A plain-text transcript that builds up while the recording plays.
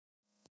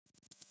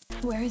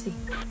Where is he?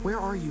 Where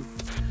are you?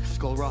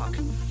 Skull Rock.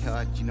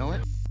 Do you know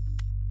it?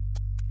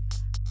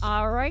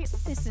 All right,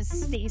 this is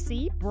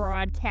Stacy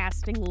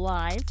broadcasting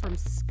live from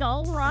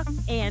Skull Rock,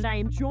 and I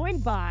am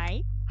joined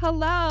by...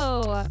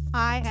 Hello,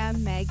 I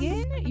am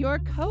Megan, your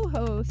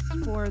co-host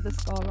for the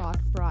Skull Rock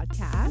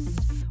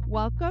broadcast.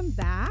 Welcome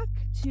back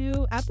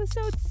to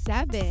episode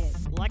 7.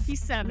 Lucky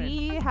 7.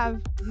 We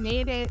have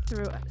made it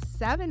through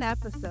 7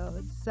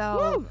 episodes,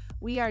 so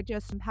we are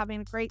just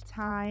having a great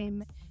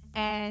time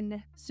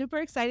and super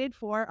excited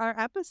for our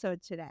episode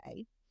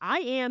today. I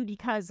am,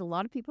 because a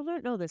lot of people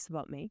don't know this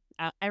about me.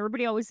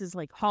 Everybody always is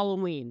like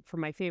Halloween for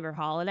my favorite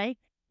holiday.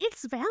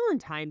 It's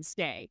Valentine's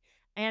Day,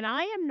 and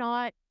I'm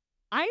not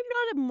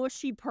a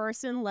mushy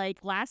person. Like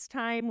last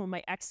time when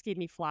my ex gave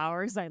me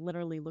flowers, I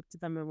literally looked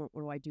at them and went,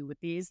 what do I do with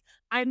these?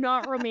 I'm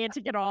not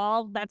romantic at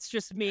all. That's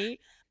just me.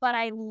 But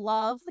I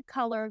love the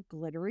color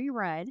glittery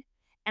red.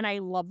 And I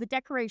love the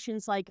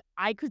decorations. Like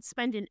I could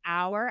spend an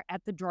hour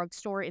at the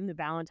drugstore in the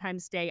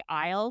Valentine's Day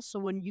aisle. So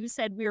when you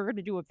said we were going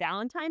to do a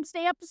Valentine's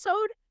Day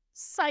episode,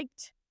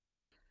 psyched.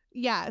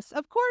 Yes,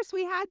 of course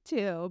we had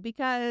to,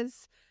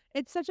 because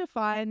it's such a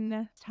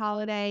fun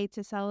holiday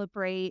to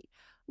celebrate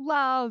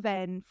love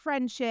and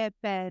friendship.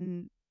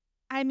 And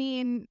I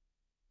mean,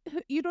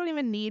 you don't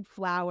even need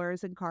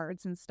flowers and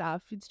cards and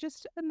stuff. It's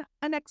just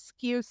an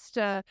excuse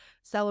to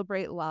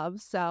celebrate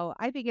love. So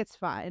I think it's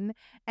fun.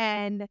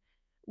 And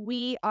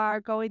we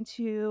are going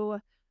to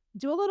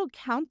do a little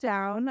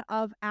countdown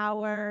of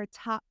our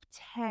top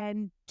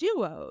 10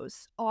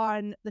 duos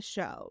on the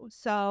show.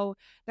 So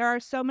there are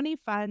so many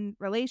fun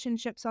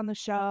relationships on the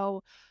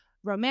show,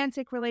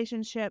 romantic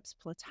relationships,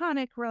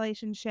 platonic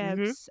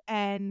relationships,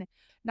 and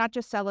not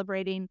just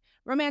celebrating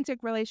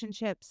romantic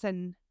relationships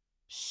and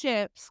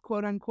ships,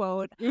 quote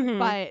unquote,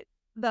 but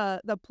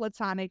the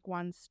platonic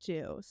ones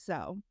too.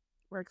 So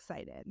we're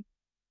excited.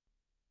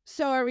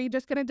 So are we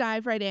just going to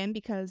dive right in,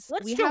 because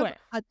we have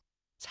a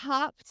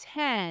top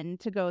 10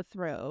 to go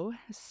through.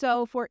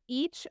 So for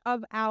each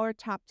of our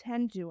top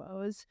 10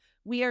 duos,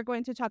 we are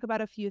going to talk about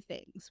a few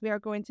things. We are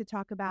going to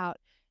talk about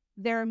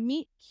their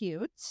meet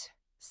cute.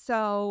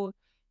 So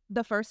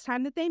the first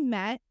time that they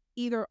met,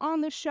 either on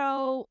the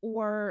show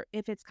or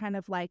if it's kind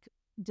of like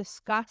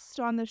discussed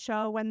on the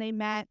show when they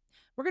met.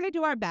 We're going to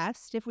do our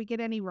best. If we get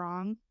any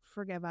wrong,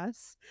 forgive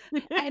us.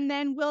 And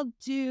then we'll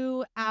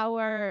do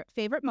our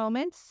favorite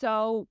moments.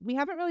 So we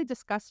haven't really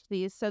discussed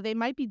these, so they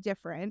might be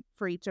different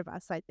for each of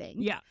us, I think.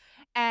 Yeah.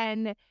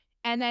 And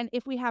then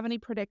if we have any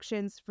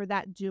predictions for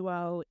that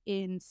duo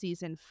in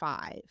season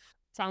 5.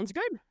 Sounds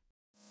good.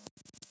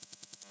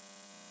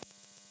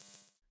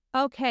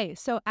 Okay,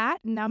 so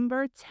at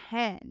number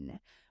 10,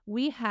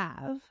 we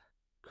have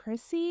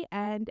Chrissy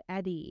and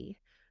Eddie.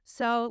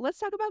 So let's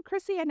talk about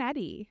Chrissy and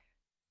Eddie.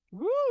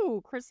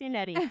 Woo, Chrissy and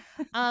Eddie.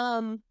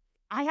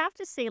 I have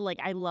to say, like,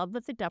 I love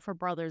that the Duffer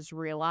Brothers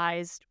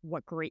realized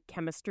what great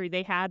chemistry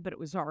they had, but it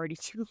was already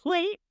too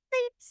late.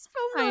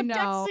 They filmed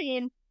that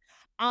scene.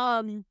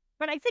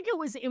 But I think it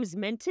was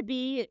meant to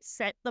be. It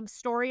set the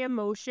story in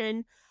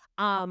motion.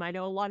 I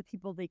know a lot of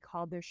people, they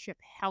called their ship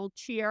Hell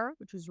Cheer,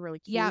 which was really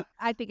cute. Yeah,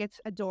 I think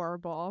it's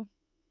adorable.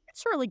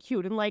 It's really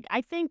cute. And like,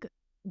 I think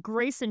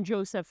Grace and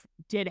Joseph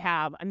did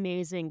have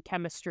amazing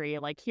chemistry.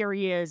 Like here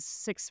he is,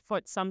 6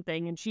 foot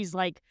something, and she's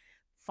like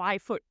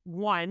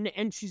 5'1",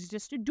 and she's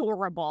just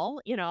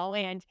adorable, you know.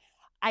 And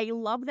I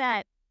love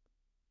that.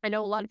 I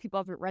know a lot of people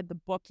haven't read the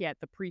book yet,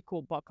 the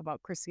prequel book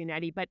about Chrissy and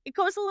Eddie, but it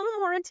goes a little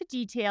more into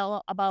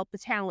detail about the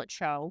talent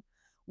show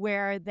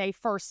where they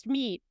first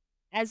meet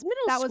as middle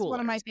schoolers. That was one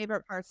of my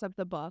favorite parts of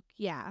the book.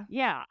 Yeah.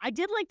 Yeah. I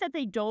did like that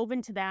they dove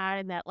into that,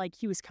 and that like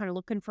he was kind of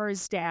looking for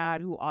his dad,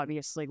 who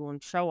obviously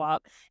won't show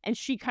up. And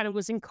she kind of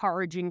was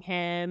encouraging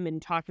him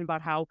and talking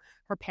about how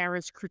her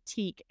parents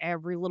critique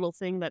every little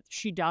thing that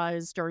she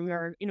does during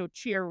her,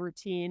 cheer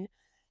routine.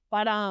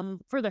 But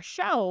for the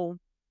show,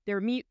 their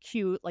meet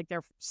cute, like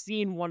their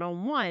scene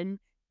 1-on-1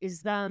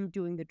 is them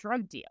doing the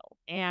drug deal.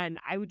 And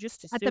I would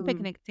just assume... At the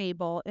picnic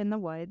table in the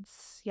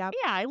woods. Yep.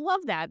 Yeah, I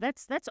love that.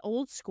 That's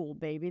old school,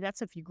 baby.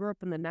 That's if you grew up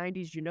in the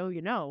 90s, you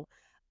know.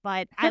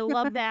 But I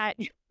love that.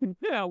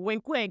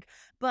 Wink, wink.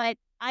 But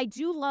I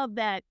do love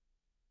that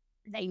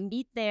they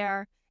meet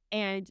there,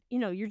 and,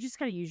 you're just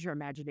going to use your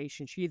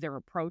imagination. She either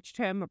approached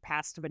him or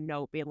passed him a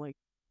note being like,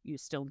 you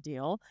still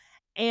deal.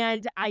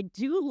 And I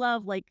do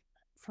love, like,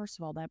 first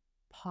of all, that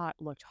pot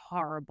looked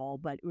horrible,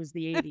 but it was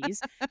the 80s.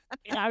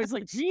 And I was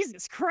like,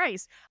 Jesus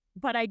Christ.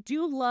 But I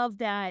do love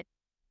that.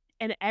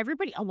 And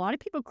a lot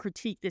of people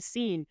critique this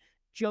scene.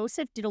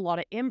 Joseph did a lot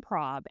of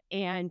improv,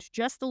 and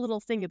just the little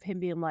thing of him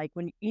being like,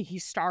 when he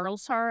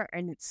startles her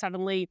and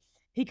suddenly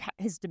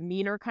his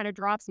demeanor kind of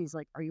drops and he's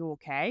like, are you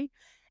okay?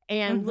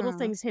 And little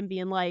things, him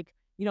being like,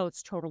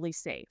 it's totally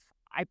safe.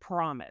 I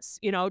promise,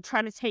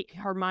 trying to take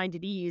her mind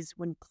at ease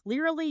when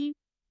clearly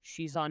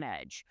she's on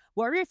edge.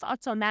 What are your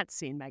thoughts on that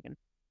scene, Megan?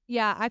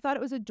 Yeah, I thought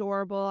it was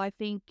adorable. I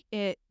think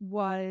it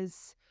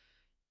was,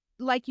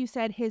 like you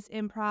said, his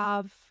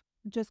improv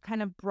just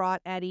kind of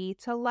brought Eddie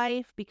to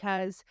life,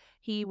 because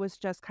he was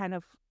just kind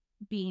of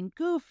being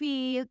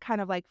goofy,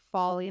 kind of like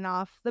falling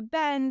off the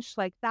bench.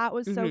 Like that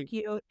was so Mhm.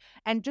 cute.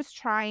 And just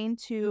trying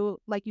to,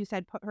 like you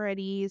said, put her at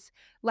ease,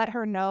 let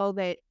her know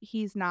that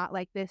he's not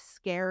like this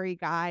scary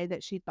guy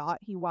that she thought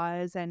he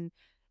was. And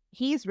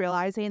he's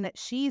realizing that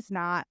she's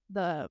not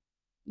the,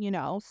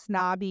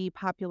 snobby,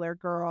 popular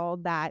girl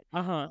that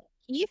Uh-huh.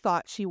 he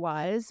thought she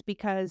was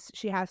because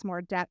she has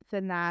more depth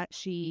than that.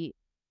 She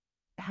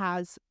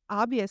has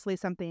obviously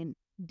something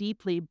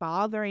deeply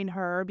bothering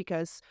her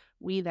because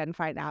we then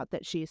find out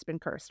that she's been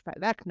cursed by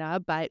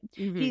Vecna, but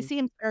he Mhm.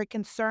 seems very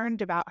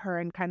concerned about her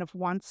and kind of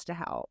wants to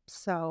help.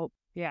 So,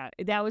 Yeah,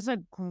 that was a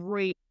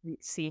great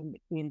scene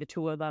between the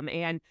two of them,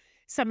 and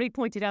somebody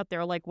pointed out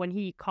there, like, when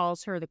he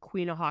calls her the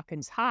Queen of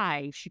Hawkins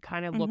High, she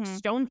kind of looks mhm,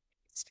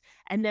 stone-faced,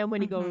 and then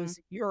when he mhm. goes,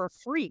 "You're a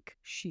freak,"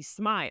 she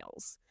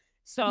smiles.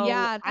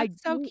 So, Yeah, I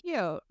that's so do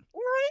cute.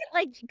 right?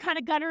 Like,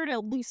 kinda got her to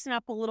loosen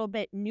up a little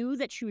bit, knew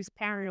that she was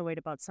paranoid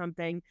about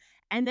something,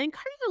 and then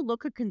kind of a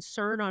look of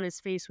concern on his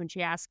face when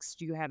she asks,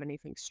 "Do you have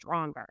anything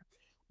stronger?"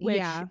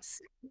 Which Yeah,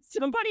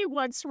 somebody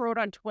once wrote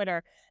on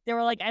Twitter, they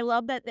were like, "I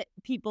love that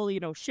people,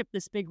 ship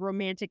this big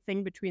romantic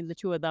thing between the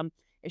two of them.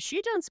 If she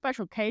had done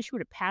Special K, she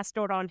would have passed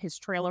out on his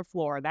trailer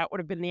floor. That would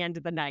have been the end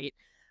of the night."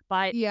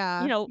 But,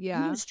 yeah, he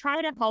yeah, was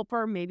trying to help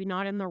her, maybe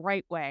not in the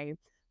right way,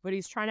 but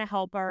he's trying to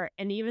help her,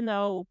 and even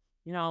though,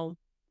 you know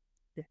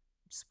th-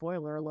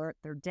 spoiler alert,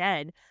 they're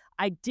dead.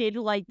 I did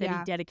like that he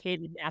yeah.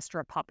 dedicated Master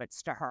of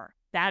Puppets to her.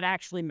 That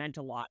actually meant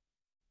a lot.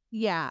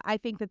 Yeah, I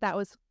think that that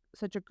was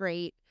such a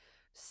great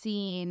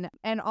scene,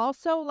 and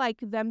also, like,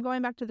 them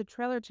going back to the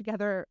trailer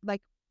together,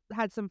 like,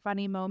 had some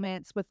funny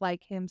moments with,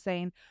 like, him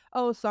saying,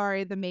 "Oh,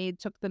 sorry, the maid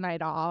took the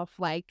night off,"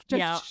 like,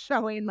 just Yeah.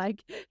 showing,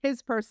 like,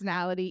 his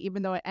personality,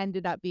 even though it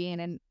ended up being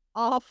an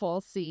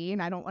awful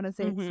scene. I don't wanna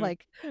say it's, Hmm.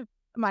 like,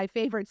 my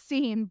favorite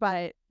scene,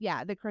 but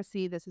yeah, the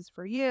Chrissy, "This is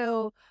for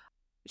you."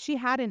 She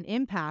had an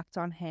impact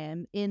on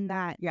him in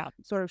that Yeah.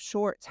 sort of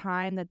short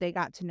time that they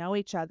got to know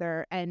each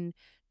other and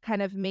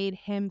kind of made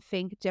him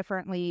think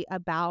differently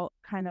about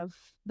kind of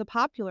the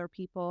popular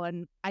people,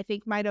 and I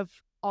think might have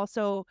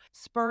also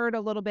spurred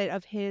a little bit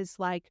of his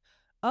like,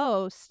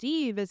 "Oh,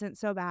 Steve isn't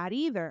so bad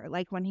either."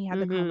 Like when he had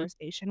the Hmm.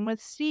 conversation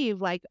with Steve,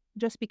 like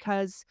just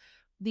because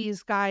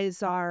these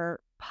guys are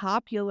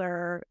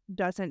popular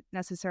doesn't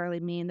necessarily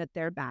mean that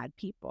they're bad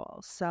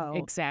people.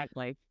 So,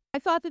 Exactly. I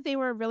thought that they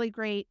were really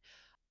great,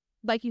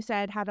 like you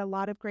said, had a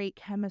lot of great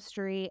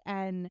chemistry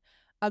and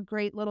a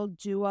great little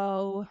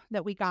duo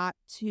that we got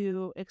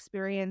to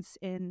experience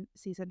in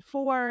season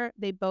 4.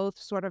 They both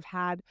sort of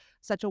had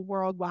such a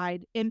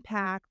worldwide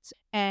impact,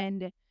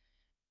 and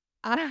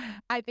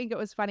I think it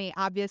was funny.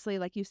 Obviously,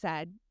 like you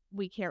said,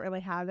 we can't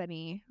really have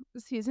any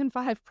season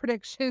 5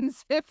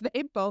 predictions if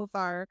they both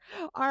are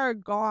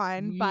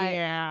gone, but,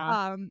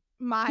 Yeah.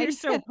 You're my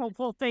so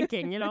hopeful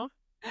thinking.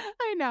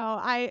 I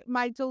know.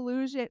 My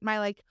delusion, my,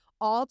 like,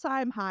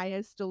 all-time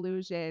highest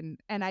delusion,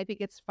 and I think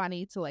it's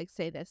funny to, like,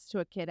 say this to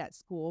a kid at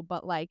school,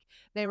 but, like,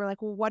 they were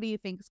like, "Well, what do you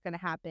think is gonna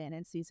happen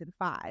in season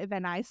 5?"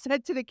 And I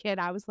said to the kid,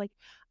 I was like,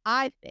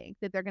 "I think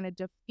that they're gonna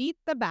defeat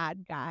the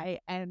bad guy,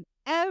 and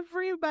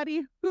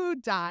everybody who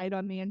died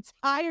on the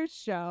entire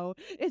show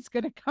is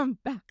gonna come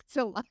back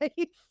to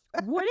life."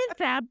 Wouldn't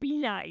that be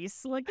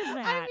nice? Look at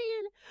I that.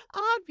 mean,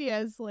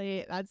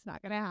 obviously, that's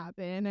not gonna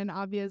happen, and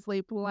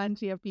obviously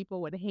plenty of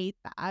people would hate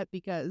that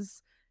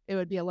because it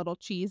would be a little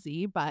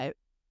cheesy, but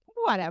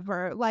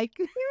whatever, like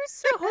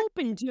Here's to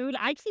hoping, dude.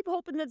 I keep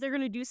hoping that they're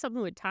going to do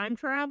something with time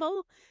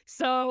travel.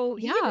 So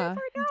you yeah,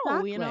 never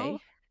know.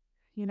 exactly.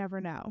 You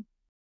never know.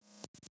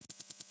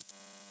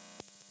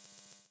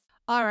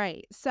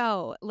 Alright,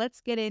 so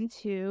let's get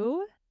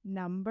into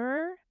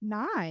number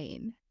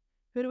 9.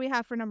 Who do we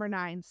have for number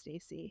 9,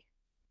 Stacy?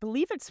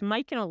 Believe it's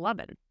Mike and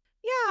 11.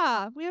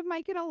 Yeah, we have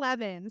Mike and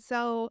 11.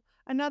 So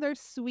another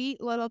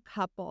sweet little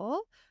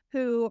couple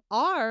who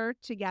are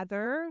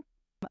together.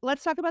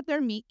 Let's talk about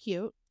their meet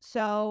cute.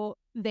 So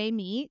they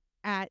meet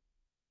at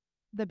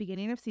the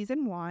beginning of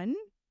season 1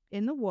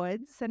 in the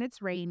woods and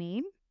it's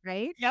raining,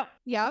 right? Yep.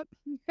 Yep.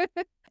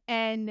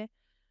 And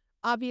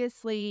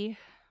obviously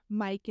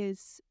Mike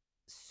is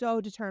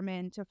so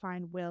determined to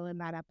find Will in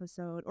that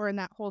episode or in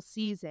that whole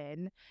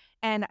season.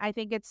 And I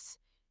think it's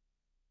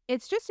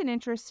just an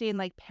interesting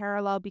like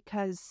parallel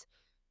because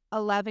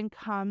 11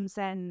 comes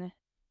and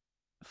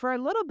for a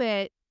little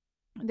bit,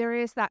 there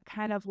is that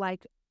kind of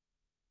like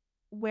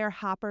where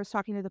Hopper's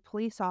talking to the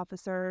police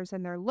officers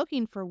and they're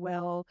looking for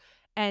Will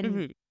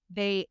and Hmm.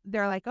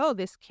 they're like, "Oh,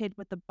 this kid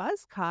with the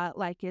buzz cut,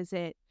 like, is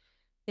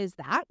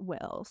that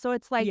Will?" So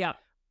it's like Yeah.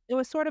 it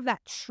was sort of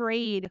that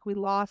trade. We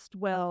lost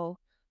Will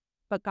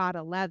but got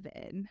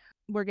 11.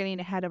 We're getting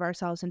ahead of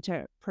ourselves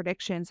into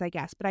predictions, I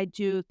guess, but I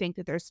do think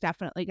that there's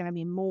definitely gonna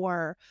be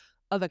more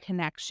of a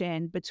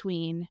connection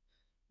between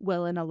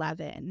Will and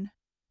 11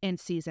 in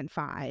season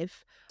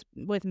 5,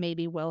 with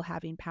maybe Will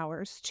having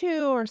powers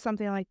too or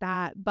something like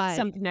that, but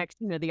Some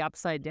connection to the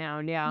upside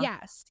down. Yeah.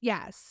 yes,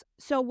 yes.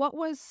 So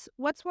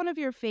what's one of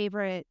your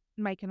favorite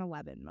Mike and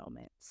 11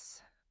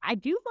 moments? I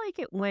do like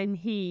it when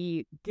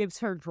he gives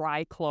her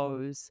dry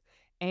clothes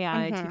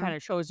and he Mhm. kind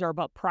of shows her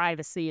about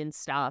privacy and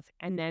stuff.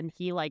 And then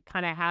he like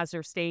kind of has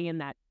her stay in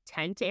that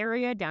tent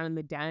area down in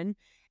the den.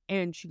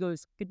 And she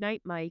goes, "Good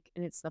night, Mike."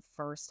 And it's the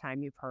first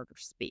time you've heard her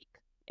speak.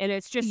 And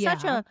it's just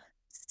such Yeah. a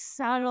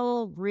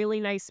subtle, really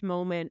nice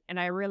moment. And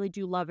I really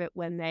do love it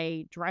when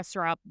they dress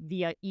her up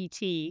via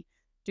ET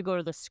to go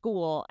to the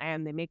school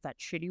and they make that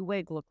shitty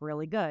wig look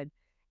really good.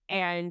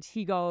 And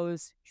he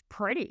goes,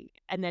 "Pretty."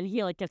 And then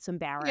he like gets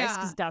embarrassed Yeah.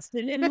 because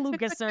Dustin and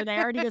Lucas are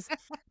there. And he goes,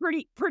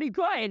 pretty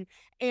good.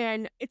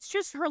 And it's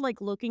just her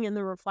like looking in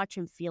the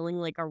reflection, feeling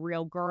like a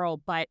real girl.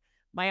 But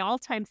my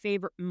all-time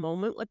favorite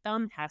moment with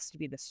them has to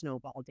be the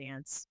snowball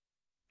dance.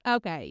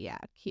 Okay, yeah,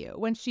 cute.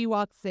 When she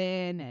walks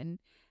in and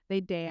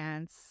they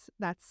dance,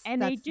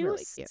 And they that's do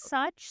really cute.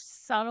 such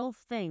subtle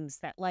things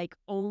that like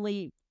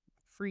only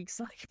freaks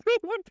like me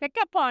would pick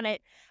up on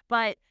it.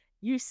 But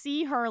you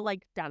see her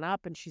like done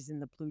up and she's in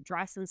the blue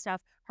dress and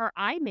stuff. Her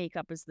eye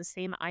makeup is the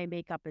same eye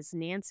makeup as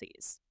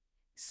Nancy's.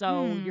 So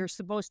Mm. you're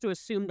supposed to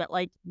assume that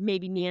like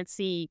maybe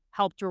Nancy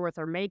helped her with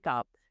her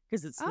makeup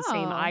because it's the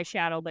same Oh,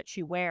 eyeshadow that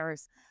she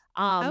wears.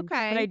 But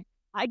okay.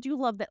 I do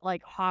love that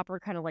like Hopper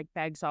kind of like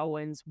begs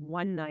Owens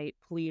one night,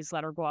 please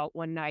let her go out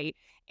one night.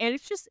 And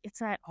it's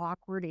that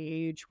awkward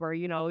age where,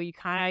 you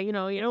kind of,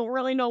 you don't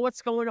really know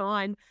what's going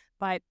on,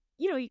 but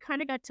you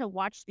kind of got to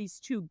watch these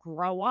two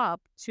grow up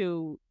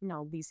to,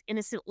 these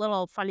innocent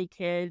little funny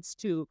kids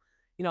to,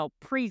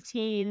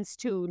 preteens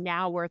to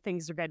now where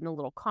things are getting a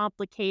little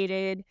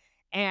complicated.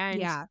 And,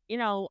 Yeah.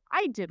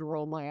 I did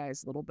roll my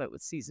eyes a little bit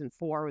with season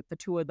 4 with the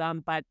two of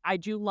them, but I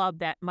do love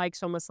that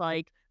Mike's almost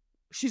like,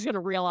 she's going to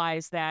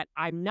realize that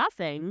I'm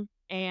nothing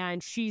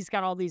and she's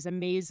got all these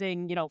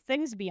amazing,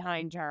 things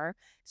behind her.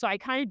 So I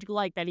kind of do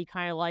like that he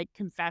kind of like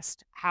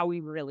confessed how he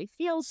really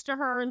feels to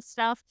her and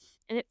stuff.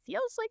 And it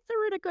feels like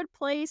they're in a good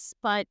place.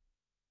 But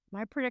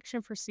my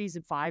prediction for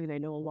season 5, and I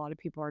know a lot of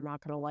people are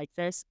not going to like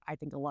this, I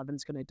think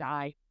Eleven's going to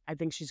die. I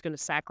think she's going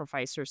to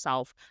sacrifice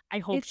herself. I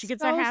hope she It's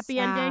gets a so happy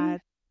ending,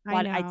 sad. I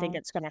but I think know.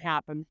 it's going to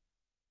happen.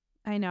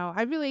 I know.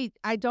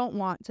 I don't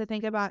want to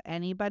think about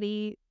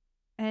anybody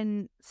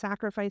and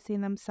sacrificing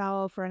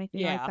themselves or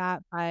anything like Yeah.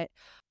 that, but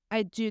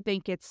I do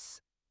think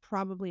it's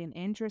probably an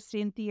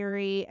interesting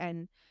theory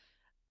and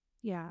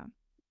yeah.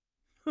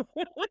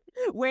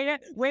 way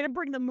to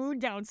bring the mood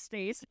down,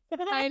 Stace.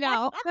 I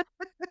know.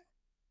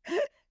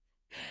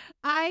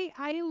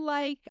 I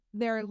like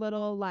their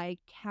little like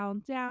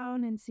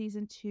countdown in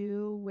season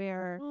 2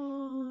 where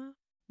Aw.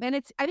 and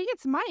I think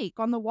it's Mike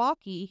on the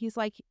walkie. He's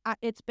like,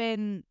 It's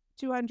been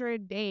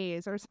 200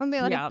 days or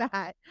something like Yeah.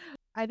 that."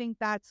 I think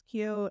that's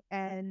cute,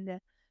 and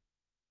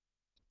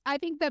I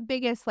think the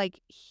biggest, like,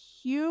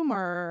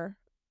 humor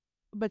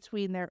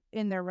between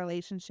their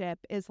relationship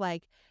is,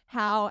 like,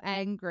 how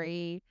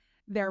angry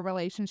their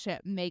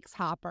relationship makes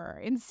Hopper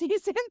in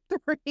season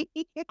 3.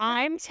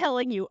 I'm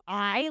telling you,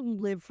 I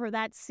live for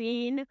that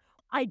scene.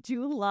 I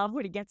do love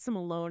when he gets him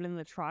alone in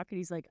the truck and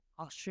he's like,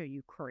 "I'll show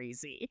you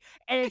crazy."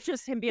 And it's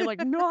just him being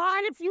like,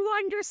 "Not if you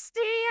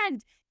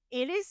understand."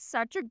 It is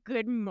such a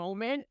good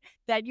moment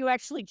that you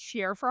actually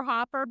cheer for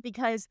Hopper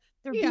because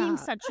they're being Yeah.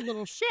 such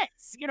little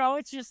shits.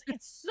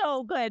 It's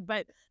so good.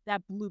 But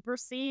that blooper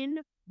scene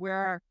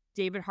where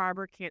David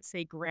Harbour can't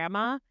say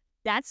grandma,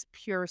 that's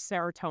pure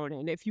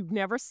serotonin. If you've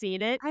never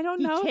seen it, I don't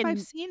he know if I've can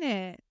seen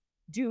it.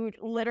 dude,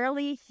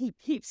 literally, he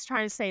keeps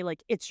trying to say,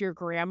 like, "It's your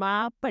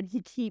grandma," but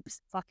he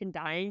keeps fucking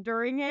dying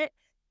during it.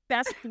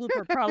 Best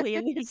blooper probably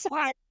in the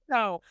entire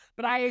show.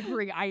 But I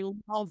agree. I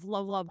love,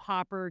 love, love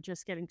Hopper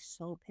just getting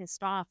so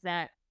pissed off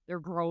that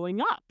they're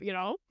growing up?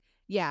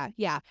 Yeah,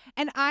 yeah,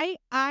 and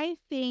I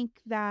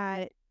think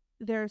that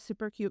they're a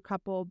super cute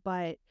couple,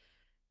 but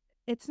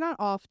it's not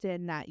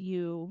often that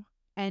you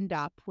end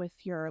up with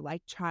your,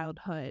 like,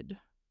 childhood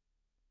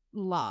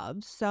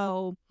love,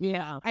 so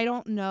Yeah. I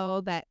don't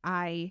know that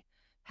I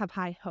have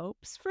high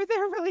hopes for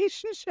their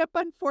relationship,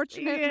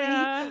 unfortunately,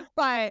 Yeah.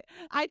 but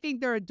I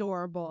think they're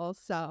adorable,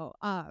 so,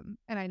 and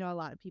I know a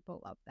lot of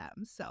people love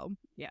them, so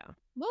Yeah.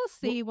 we'll We'll,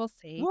 see, we'll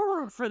see. we'll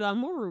root for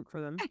them. We'll root for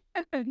them.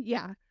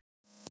 Yeah.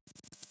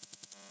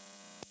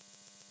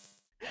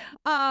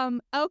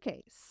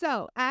 Okay,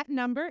 so at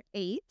number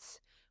 8,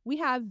 we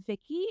have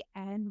Vicky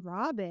and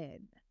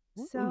Robin.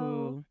 So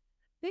Ooh.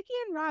 Vicky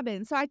and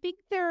Robin. So I think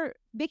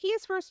Vicky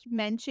is first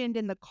mentioned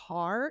in the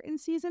car in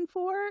season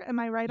 4. Am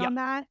I right Yep. on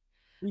that?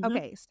 Hmm.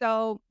 Okay,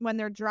 so when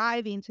they're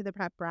driving to the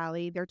prep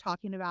rally, they're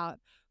talking about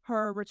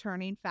her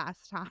returning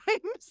Fast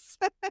Times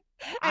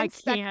I and can't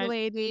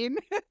speculating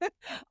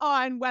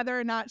on whether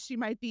or not she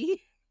might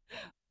be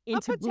a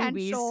into boobies.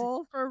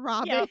 potential for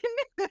Robin.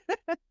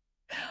 Yep.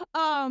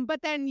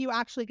 But then you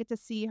actually get to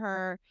see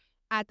her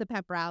at the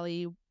pep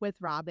rally with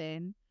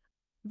Robin,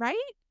 right?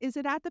 Is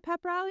it at the pep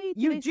rally?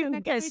 Do You they sit do,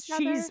 next to because each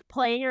other? she's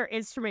playing her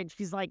instrument,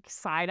 she's, like,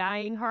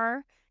 side-eyeing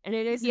her, and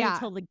it isn't Yeah.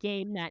 until the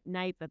game that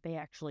night that they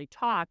actually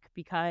talk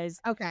because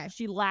Okay.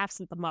 she laughs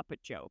at the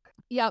Muppet joke.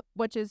 Yep,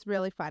 which is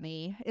really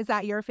funny. Is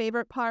that your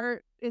favorite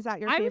part? Is that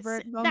your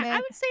favorite I moment?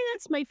 would say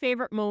that's my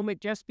favorite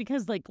moment just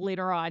because, like,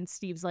 later on,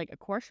 Steve's like, "Of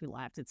course you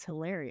laughed, it's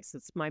hilarious,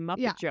 it's my Yeah.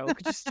 Muppet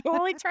joke," just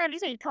totally trying to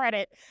take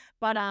credit,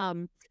 but,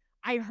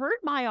 I heard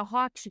Maya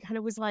Hawke, she kind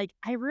of was like,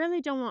 I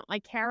really don't want my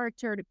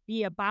character to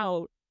be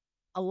about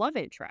a love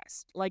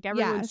interest. Like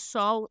everyone's Yes.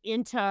 so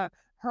into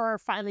her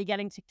finally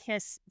getting to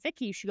kiss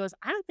Vicky. She goes,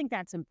 I don't think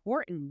that's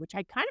important, which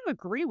I kind of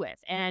agree with.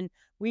 And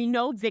we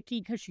know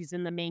Vicky because she's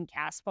in the main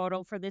cast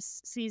photo for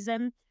this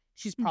season.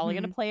 She's probably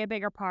going to Mhm. play a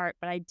bigger part.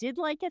 But I did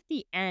like at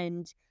the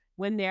end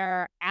when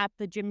they're at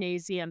the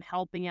gymnasium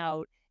helping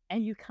out,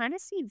 and you kind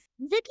of see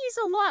Vicky's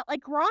a lot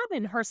like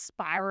Robin, her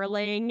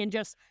spiraling and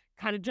just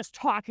kind of just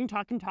talking,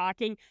 talking,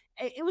 talking.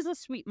 It was a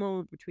sweet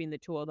moment between the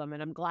two of them,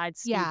 and I'm glad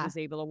Steve Yeah. was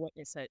able to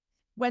witness it.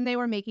 When they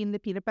were making the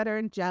peanut butter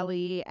and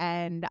jelly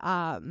and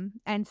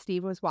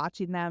Steve was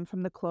watching them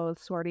from the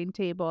clothes sorting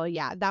table,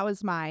 yeah, that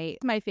was my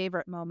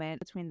favorite moment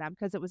between them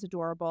because it was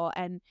adorable,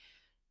 and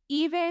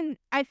even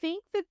I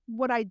think that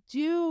what I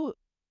do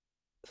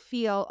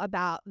feel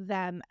about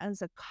them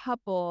as a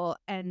couple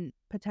and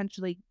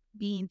potentially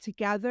being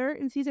together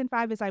in season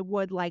 5 is I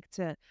would like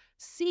to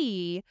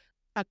see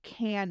a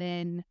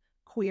canon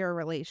queer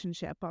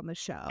relationship on the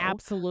show.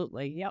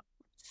 Absolutely. Yep.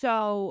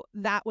 So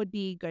that would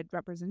be good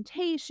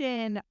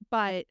representation,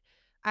 but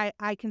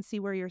I can see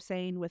where you're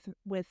saying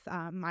with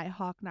my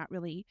hawk not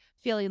really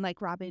feeling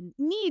like Robin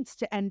needs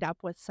to end up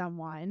with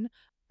someone.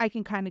 I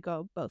can kind of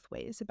go both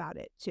ways about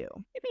it too.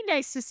 It'd be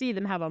nice to see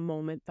them have a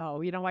moment,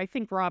 though. I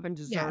think Robin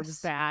deserves Yes.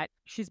 that.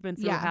 She's been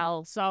through Yeah,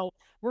 hell. So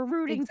we're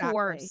rooting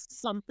for exactly.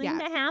 something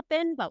to Yes.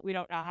 happen, but we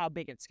don't know how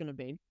big it's going to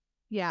be.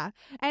 Yeah,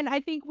 and I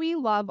think we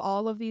love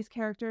all of these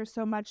characters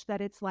so much that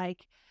it's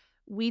like,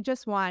 we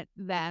just want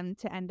them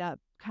to end up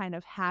kind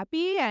of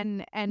happy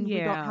and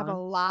we don't have a Yeah.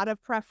 lot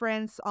of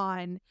preference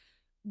on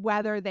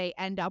whether they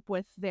end up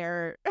with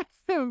their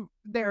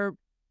their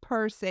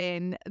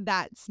person.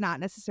 That's not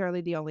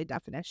necessarily the only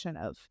definition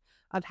of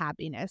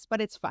happiness, but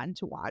it's fun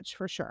to watch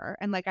for sure,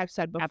 and like I've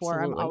said before,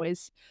 I'm Absolutely.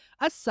 always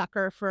a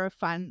sucker for a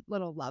fun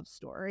little love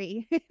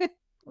story.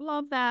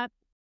 Love that.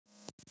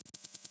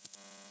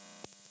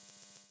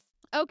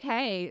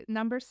 Okay,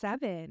 number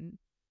 7.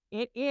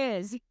 It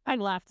is. I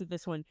laughed at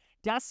this one.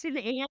 Dustin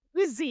and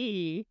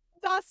Lizzie.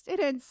 Dustin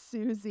and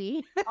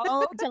Susie.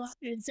 Oh,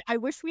 Dustin. I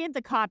wish we had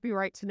the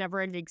copyright to Never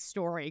Ending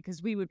Story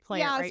because we would play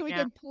it Yeah, so right we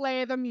now. could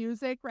play the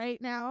music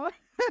right now.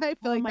 I feel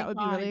Oh like my that would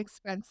be really God.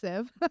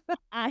 expensive.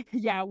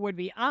 Yeah, it would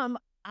be.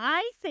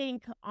 I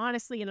think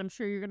honestly, and I'm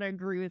sure you're gonna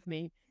agree with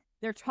me,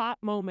 their top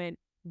moment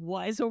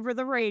was over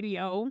the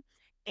radio,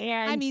 I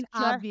and mean,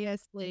 just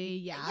obviously,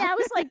 yeah. yeah, it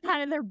was like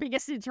kind of their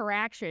biggest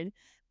interaction.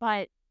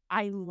 But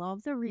I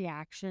love the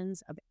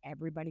reactions of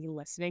everybody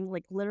listening.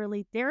 Like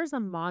literally, there's a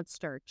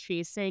monster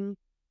chasing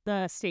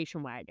the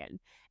station wagon,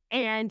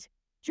 and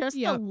just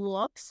the Yep.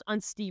 looks on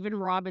Stephen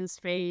Robin's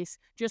face,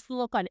 just the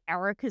look on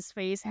Erica's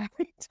face,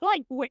 having to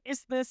like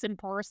witness this in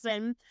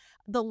person,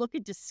 the look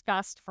of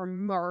disgust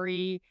from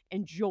Murray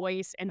and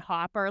Joyce and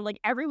Hopper. Like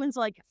everyone's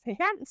like, if they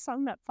hadn't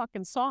sung that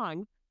fucking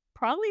song,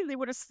 probably they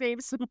would have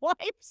saved some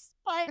lives.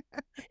 But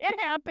it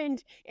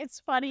happened.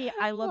 It's funny.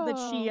 I love that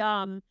she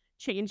Oh.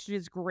 changed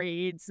his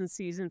grades in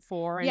season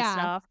 4 and Yeah,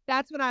 stuff.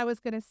 that's what I was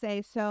gonna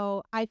say.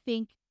 So, I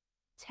think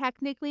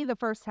technically the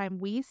first time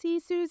we see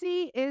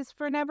Susie is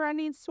for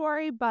Neverending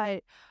Story,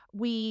 but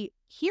we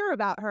hear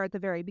about her at the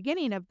very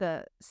beginning of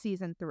the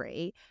season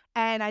 3,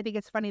 and I think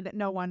it's funny that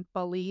no one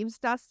believes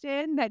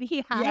Dustin that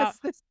he Yeah. has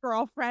this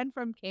girlfriend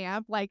from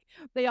camp. Like,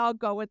 they all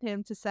go with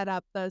him to set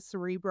up the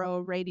Cerebro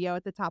radio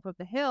at the top of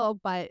the hill,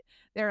 but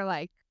they're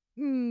like,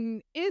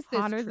 is this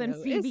Hotter than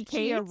true? Is Phoebe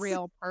she a Cates.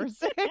 real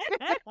person?"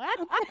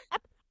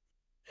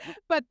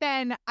 But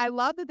then I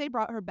love that they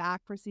brought her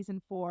back for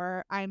season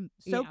 4. I'm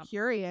so Yeah.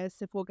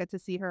 curious if we'll get to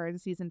see her in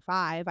season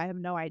 5. I have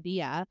no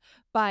idea.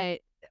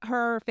 But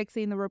her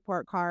fixing the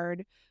report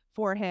card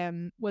for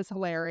him was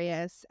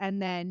hilarious.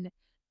 And then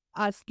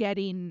us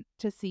getting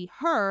to see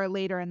her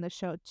later in the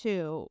show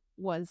too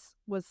was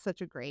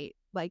such a great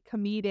like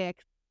comedic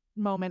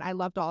moment. I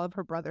loved all of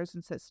her brothers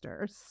and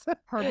sisters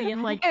Her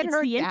being like, and it's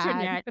her the dad.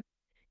 internet.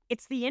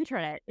 It's the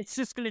internet. It's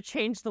just going to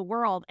change the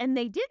world. And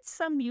they did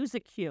some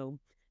music cue.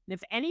 And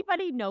if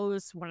anybody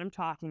knows what I'm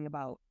talking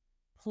about,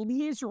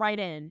 please write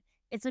in.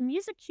 It's a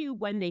music cue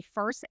when they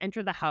first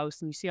enter the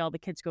house and you see all the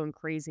kids going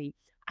crazy.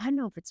 I don't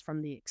know if it's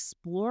from the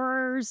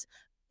Explorers.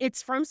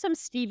 It's from some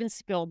Steven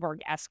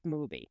Spielberg-esque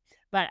movie.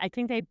 But I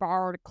think they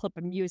borrowed a clip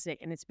of music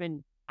and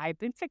I've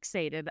been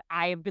fixated.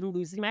 I have been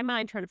losing my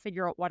mind trying to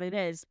figure out what it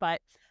is.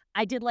 But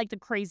I did like the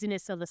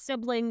craziness of the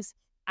siblings.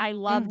 I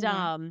loved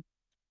Mhm.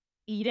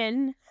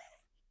 Eden,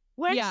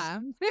 which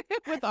Yeah.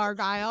 With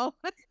Argyle.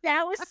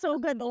 that was so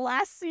good. The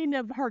last scene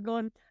of her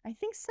going, I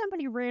think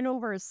somebody ran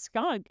over a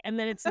skunk, and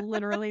then it's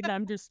literally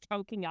them just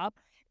choking up.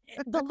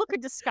 The look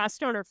of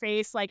disgust on her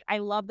face, like I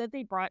love that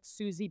they brought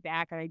Susie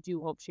back, and I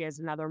do hope she has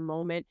another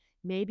moment,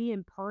 maybe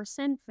in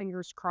person,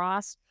 fingers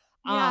crossed.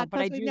 Yeah, But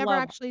I because 'cause we've do never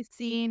love actually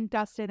seen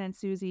Dustin and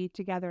Susie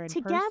together in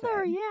together,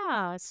 person.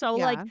 yeah. So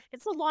like Yeah,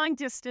 it's a long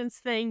distance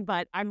thing,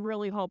 but I'm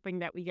really hoping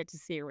that we get to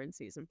see her in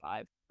season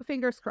 5.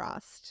 fingers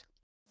crossed.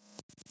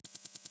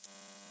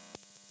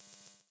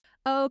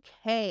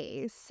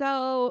 Okay,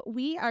 so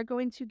we are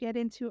going to get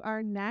into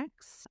our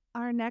next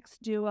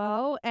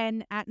duo,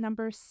 and at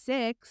number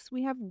 6,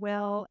 we have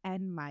Will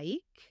and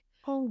Mike.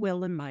 Oh,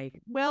 Will and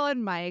Mike. Will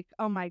and Mike,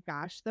 oh my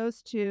gosh,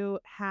 those 2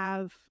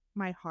 have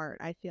my heart,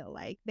 I feel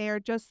like. They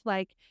are just,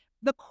 like,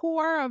 the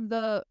core of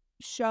the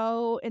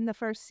show in the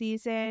 1st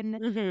season,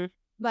 Mhm.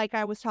 like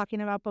I was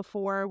talking about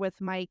before with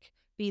Mike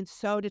being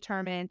so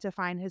determined to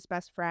find his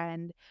best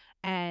friend,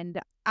 and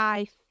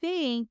I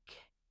think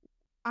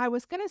I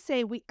was gonna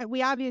say we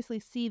obviously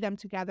see them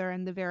together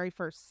in the very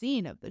first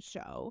scene of the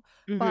show,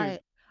 Mhm.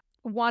 but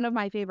one of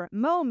my favorite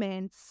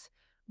moments,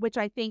 which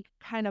I think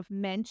kind of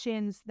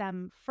mentions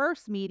them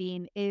first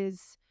meeting,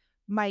 is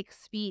Mike's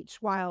speech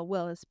while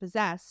Will is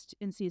possessed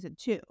in season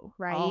 2,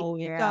 right? Oh,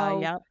 yeah,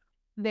 So yep.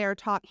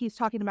 he's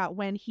talking about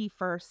when he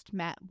first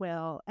met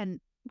Will,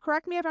 and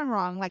correct me if I'm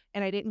wrong, like,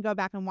 and I didn't go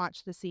back and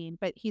watch the scene,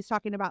 but he's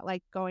talking about,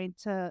 like, going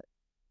to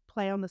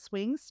play on the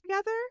swings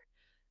together,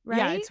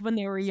 Yeah, right? it's when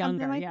they were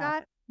Something younger, like yeah.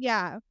 that?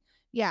 Yeah.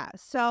 Yeah,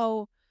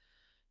 so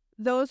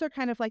those are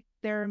kind of like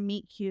their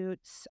meet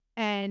cutes,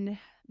 and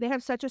they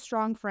have such a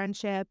strong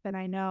friendship, and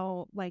I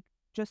know, like,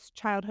 just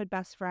childhood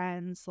best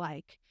friends,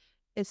 like,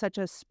 is such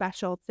a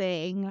special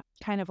thing,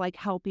 kind of, like,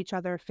 help each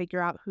other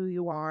figure out who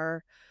you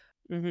are.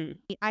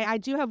 Mhm. I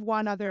do have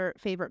one other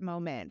favorite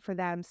moment for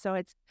them, so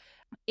it's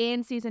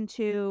in season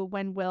 2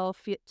 when Will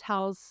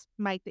tells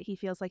Mike that he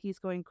feels like he's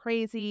going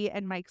crazy,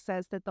 and Mike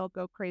says that they'll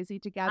go crazy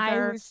I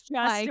together, was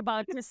just like,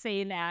 about to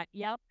say that,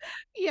 yep.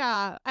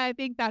 yeah, I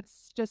think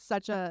that's just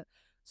such a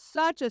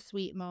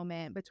sweet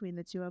moment between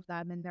the 2 of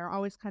them, and they're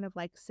always kind of,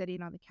 like,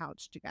 sitting on the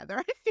couch together.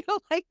 I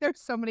feel like there's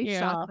so many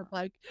shots Yeah. of,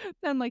 like,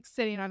 them, like,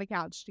 sitting on a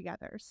couch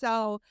together.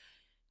 So,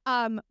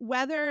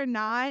 whether or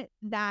not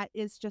that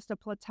is just a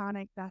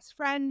platonic best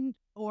friend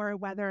or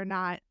whether or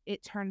not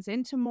it turns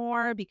into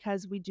more,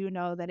 because we do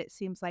know that it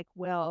seems like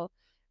Will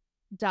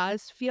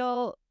does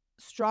feel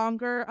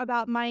stronger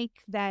about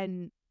Mike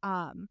than,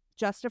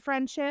 just a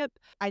friendship.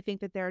 I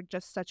think that they're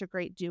just such a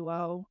great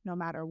duo no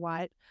matter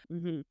what.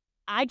 Mhm.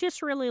 I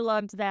just really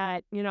loved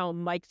that,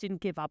 Mike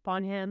didn't give up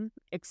on him,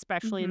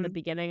 especially in the Mhm.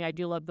 beginning. I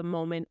do love the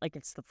moment, like,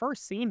 it's the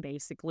first scene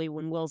basically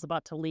when Will's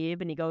about to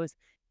leave and he goes,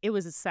 "It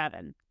was a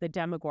 7. The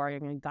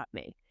Demogorgon got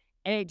me."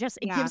 And it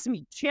Yeah. gives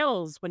me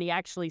chills when he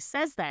actually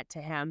says that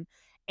to him.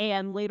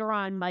 And later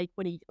on, Mike,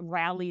 when he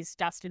rallies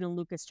Dustin and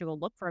Lucas to go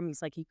look for him,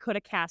 he's like, he could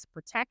have cast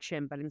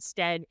protection, but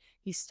instead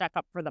he stuck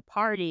up for the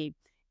party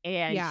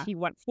and Yeah. he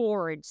went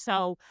forward.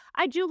 So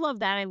I do love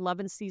that. I love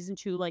in season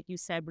 2, like you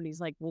said, when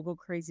he's like, "We'll go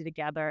crazy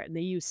together," and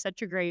they use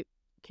such a great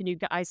can you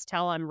guys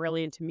tell I'm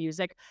really into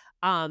music?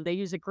 They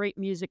use a great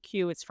music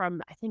cue. It's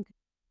from, I think,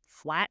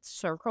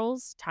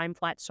 Time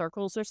Flat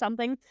Circles or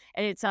something,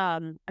 and it's,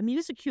 a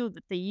music cue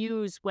that they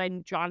use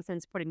when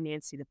Jonathan's putting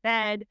Nancy to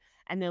bed,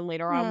 and then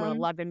later on when Mm.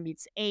 11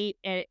 meets 8,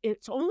 and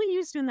it's only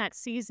used in that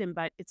season,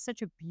 but it's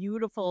such a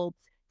beautiful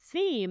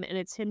theme, and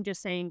it's him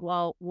just saying,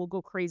 "Well, we'll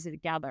go crazy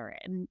together,"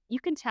 and you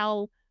can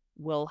tell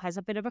Will has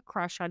a bit of a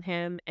crush on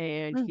him,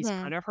 and he's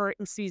Mhm. kind of hurt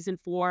in season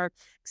 4,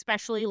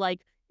 especially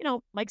like,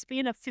 Mike's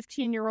being a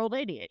 15-year-old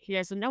idiot. He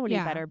doesn't know any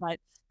Yeah. better, but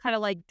kind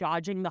of like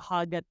dodging the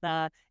hug at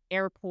the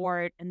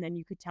airport. And then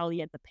you could tell he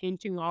had the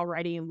painting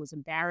already and was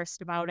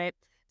embarrassed about it.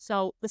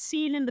 So the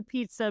scene in the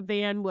pizza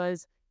van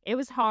it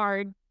was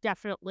hard,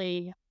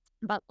 definitely.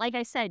 But like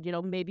I said,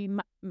 maybe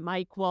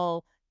Mike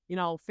will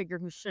figure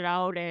his shit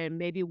out and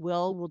maybe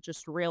Will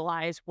just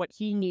realize what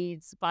he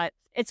needs. But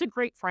it's a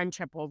great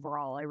friendship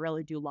overall. I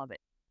really do love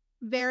it.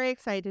 Very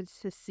excited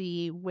to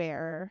see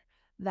where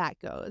that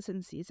goes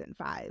in season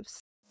 5.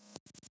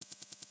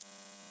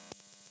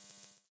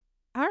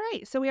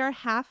 Alright, so we are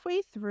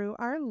halfway through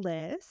our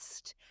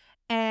list,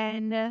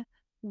 and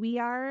we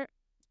are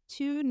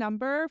to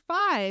number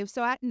 5.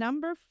 So at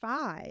number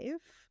 5,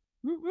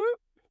 Woot woot.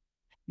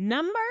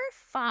 Number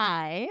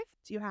 5.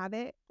 do you have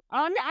it?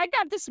 I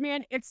got this,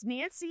 man. It's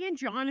Nancy and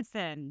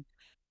Jonathan.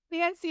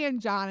 Nancy and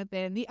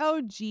Jonathan, the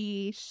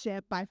OG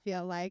ship, I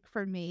feel like,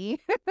 for me.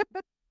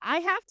 I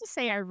have to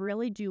say, I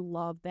really do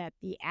love that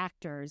the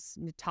actors,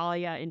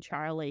 Natalia and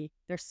Charlie,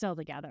 they're still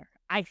together.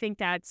 I think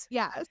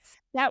Yes.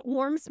 that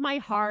warms my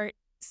heart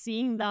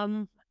seeing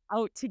them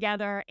out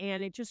together,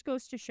 and it just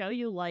goes to show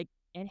you, like,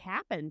 it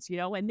happens,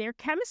 and their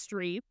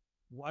chemistry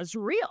was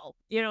real,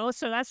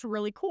 so that's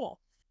really cool.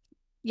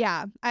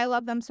 Yeah, I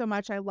love them so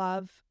much. I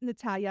love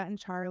Natalia and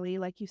Charlie,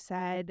 like you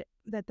said,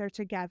 that they're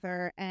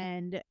together,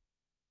 and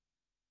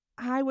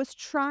I was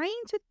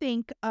trying to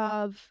think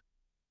of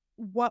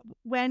what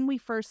when we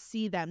first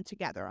see them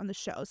together on the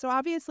show. So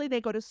obviously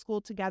they go to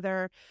school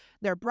together.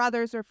 Their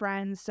brothers are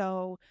friends,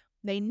 so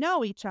they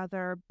know each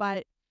other,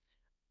 but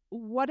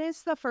what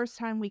is the first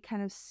time we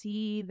kind of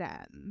see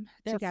them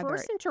Their together?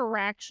 first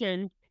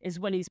interaction is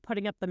when he's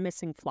putting up the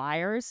missing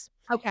flyers,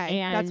 Okay,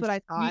 that's and what I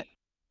thought.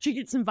 she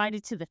gets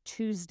invited to the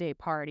Tuesday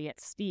party at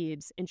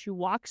Steve's, and she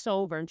walks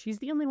over, and she's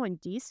the only one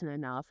decent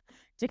enough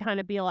to kind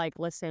of be like,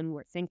 "Listen,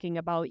 we're thinking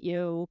about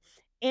you."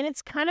 And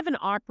it's kind of an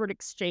awkward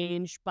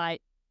exchange, but,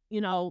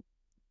 you know,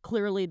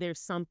 clearly there's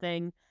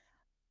something.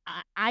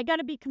 I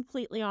gotta be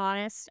completely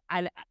honest.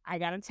 I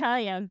gotta tell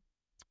you.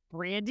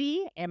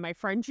 Brandy and my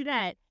friend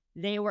Jeanette,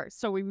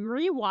 so we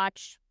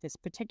rewatched this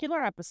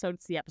particular episode.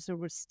 It's the episode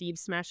where Steve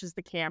smashes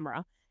the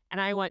camera.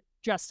 And I went,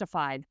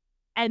 Justified.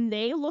 And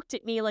they looked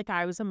at me like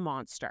I was a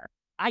monster.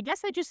 I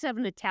guess I just have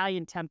an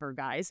Italian temper,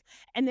 guys.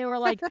 And they were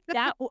like,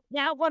 that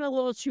went a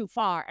little too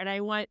far. And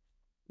I went,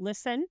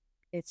 listen,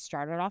 it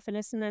started off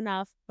innocent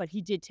enough, but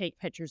he did take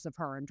pictures of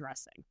her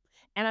undressing.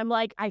 And I'm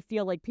like, I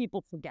feel like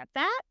people forget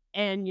that.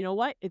 And you know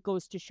what? It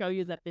goes to show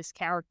you that this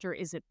character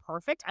isn't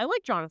perfect. I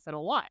like Jonathan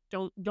a lot.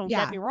 Don't get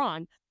Yeah. me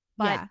wrong.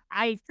 But Yeah.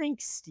 I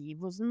think Steve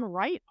was in the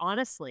right,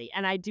 honestly.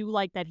 And I do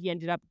like that he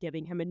ended up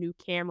giving him a new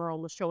camera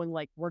and was showing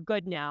like, we're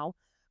good now.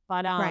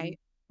 But Right.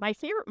 my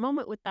favorite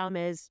moment with them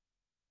is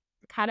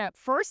kind of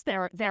first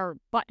they're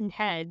button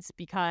heads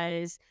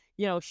because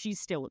she's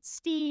still with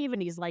Steve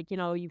and he's like,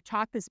 you've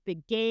talked this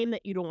big game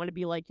that you don't want to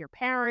be like your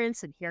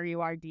parents, and here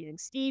you are dating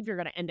Steve, you're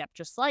going to end up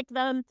just like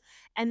them.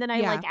 And then I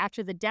Yeah. like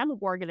after the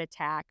Demogorgon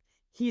attack,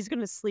 he's going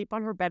to sleep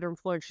on her bedroom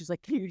floor and she's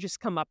like, can you just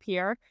come up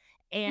here?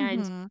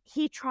 And Mhm.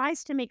 he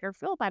tries to make her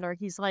feel better.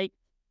 He's like,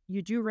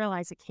 you do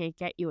realize it can't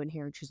get you in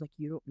here? And she's like,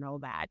 you don't know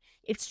that.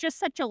 It's just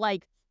such a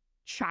like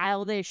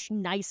childish,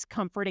 nice,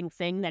 comforting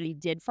thing that he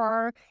did for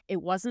her.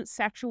 It wasn't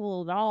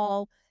sexual at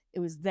all. It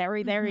was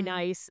very, very Mhm.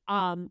 nice.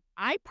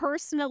 I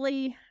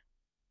personally,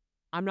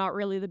 I'm not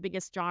really the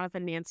biggest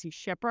Jonathan Nancy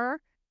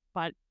shipper,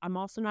 but I'm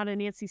also not a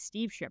Nancy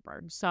Steve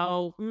shipper.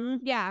 So,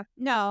 Yeah.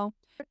 No.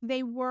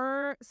 They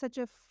were such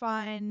a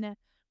fun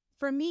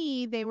for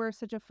me, they were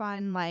such a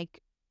fun,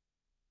 like,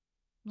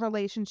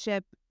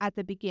 relationship at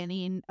the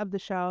beginning of the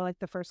show, like,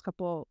 the first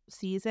couple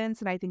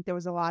seasons, and I think there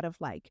was a lot of,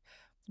 like,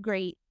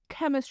 great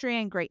chemistry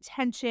and great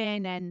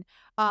tension, and,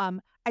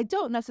 I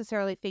don't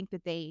necessarily think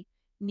that they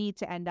need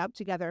to end up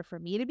together for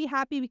me to be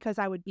happy, because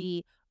I would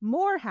be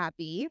more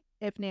happy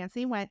if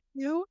Nancy went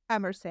to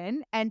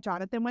Emerson and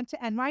Jonathan went to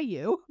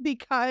NYU,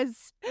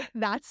 because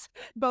that's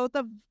both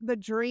of the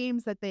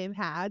dreams that they've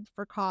had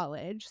for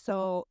college,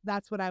 so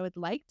that's what I would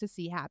like to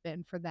see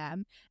happen for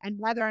them, and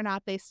whether or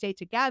not they stay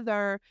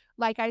together,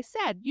 like I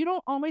said, you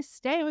don't always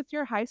stay with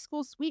your high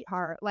school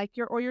sweetheart, like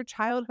your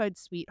childhood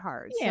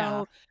sweetheart.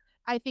 yeah, So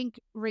I think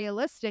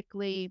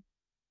realistically,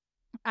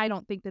 I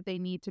don't think that they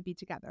need to be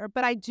together,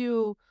 but I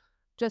do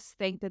just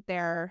think that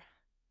they're,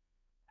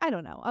 I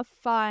don't know, a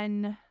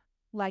fun,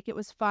 like it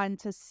was fun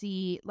to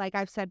see, like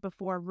I've said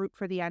before, root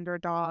for the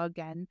underdog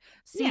and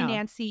see yeah.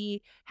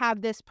 Nancy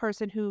have this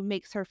person who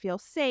makes her feel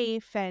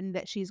safe and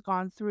that she's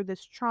gone through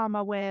this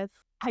trauma with.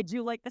 I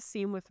do like the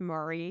scene with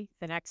Murray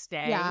the next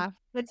day Yeah,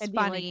 it's and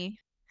being like, funny.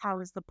 how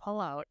is the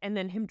pullout? And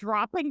then him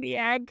dropping the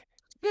egg.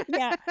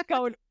 Yeah,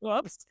 going,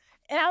 whoops.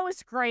 And that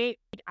was great.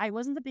 I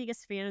wasn't the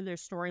biggest fan of their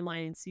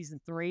storyline in season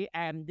 3,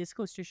 and this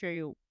goes to show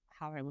you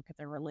how I look at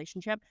their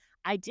relationship.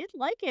 I did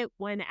like it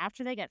when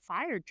after they get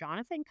fired,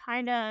 Jonathan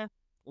kind of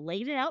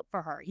laid it out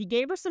for her. He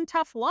gave her some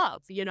tough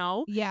love.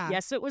 Yeah,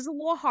 Yes, it was a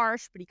little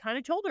harsh, but he kind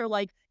of told her,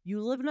 like,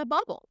 you live in a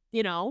bubble.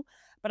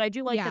 But I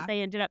do like that yeah,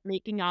 they ended up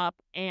making up.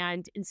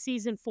 And in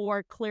season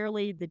 4,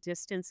 clearly the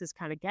distance is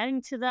kind of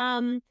getting to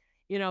them.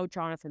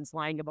 Jonathan's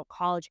lying about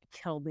college. It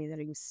killed me that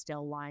he was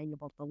still lying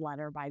about the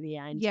letter by the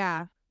end.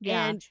 yeah,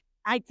 yeah. And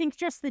I think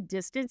just the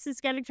distance is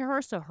getting to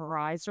her. So her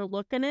eyes are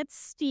looking at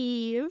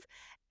Steve.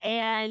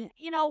 And,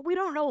 we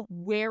don't know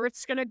where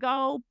it's going to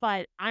go,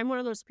 but I'm one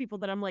of those people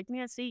that I'm like,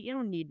 Nancy, you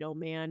don't need no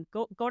man.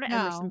 Go to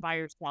Emerson No. by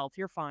yourself.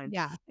 You're fine.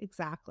 Yeah,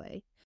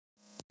 exactly.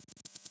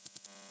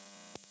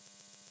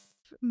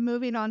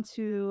 Moving on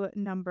to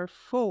number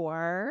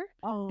 4.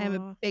 I'm a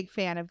Oh, big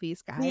fan of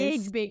these big,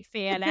 guys. big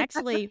fan.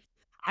 Actually,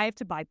 I have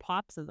to buy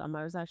pops of them.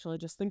 I was actually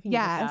just thinking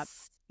about that.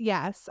 Yes,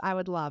 yes, I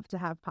would love to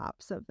have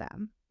pops of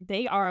them.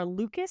 They are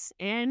Lucas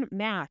and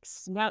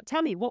Max. Now,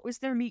 tell me, what was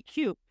their meet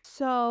cute?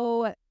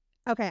 So,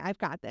 okay, I've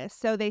got this.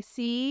 So they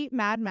see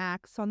Mad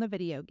Max on the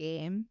video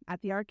game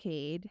at the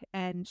arcade,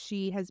 and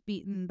she has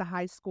beaten the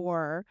high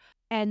score.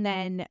 And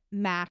then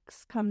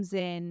Max comes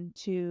in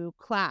to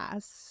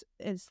class.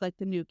 It's like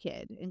the new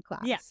kid in Yeah,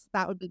 class.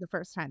 That would be the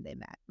first time they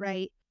met,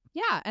 right?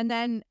 Yeah, and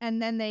then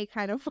they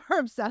kind of are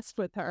obsessed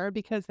with her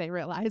because they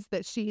realize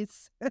that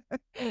she's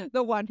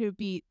the one who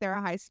beat their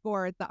high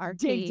score at the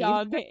dig arcade.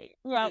 dog.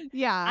 Well,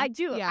 Yeah, I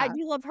yeah,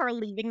 do love her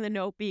leaving the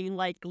note being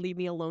like, leave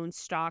me alone,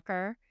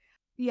 stalker.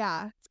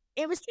 yeah,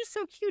 It was just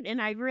so cute. And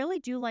I really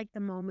do like the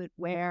moment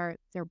where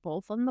they're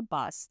both on the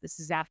bus. This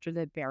is after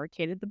they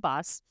barricaded the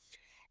bus.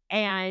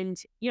 And,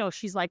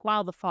 she's like,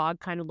 wow, the fog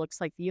kind of looks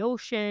like the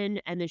ocean.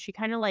 And then she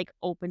kind of like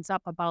opens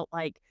up about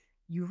like,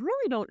 you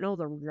really don't know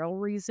the real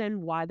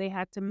reason why they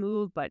had to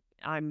move, but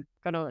I'm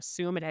going to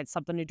assume it had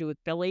something to do with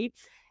Billy.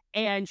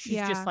 And she's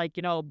just yeah, like,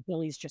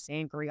 Billy's just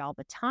angry all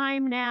the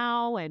time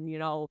now. And,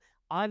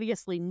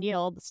 obviously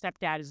Neil, the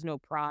stepdad, is no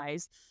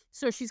prize.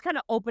 So she's kind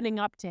of opening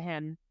up to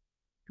him.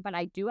 But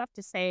I do have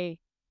to say,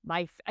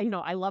 I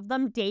love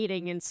them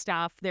dating and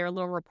stuff. Their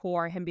little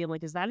rapport, him being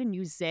like, "Is that a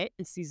new zit?"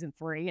 in season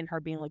 3, and her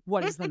being like,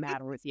 "What is the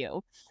matter with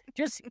you?"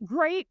 Just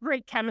great,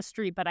 great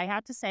chemistry. But I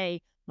have to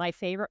say, my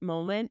favorite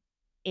moment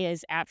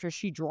is after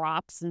she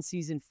drops in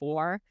season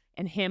 4,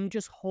 and him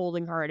just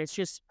holding her, and it's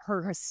just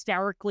her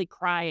hysterically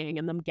crying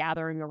and them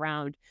gathering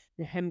around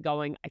and him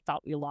going, "I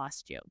thought we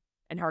lost you,"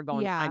 and her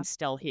going, Yeah. "I'm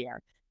still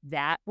here."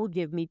 That will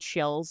give me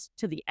chills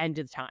to the end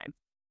of time.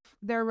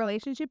 Their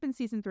relationship in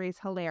season 3 is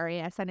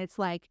hilarious, and it's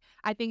like,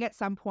 I think at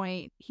some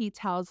point he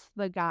tells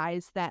the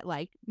guys that,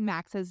 like,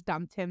 Max has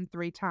dumped him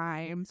 3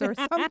 times or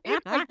something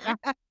like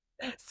that.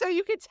 So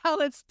you could tell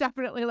it's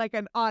definitely like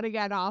an on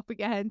again, off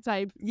again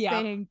type Yep.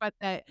 thing, but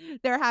that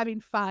they're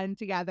having fun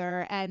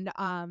together, and,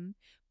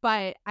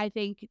 but I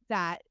think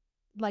that,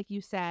 like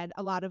you said,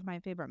 a lot of my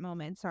favorite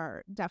moments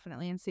are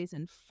definitely in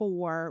season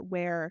 4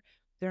 where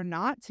they're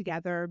not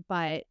together,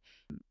 but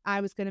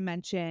I was gonna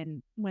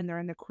mention when they're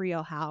in the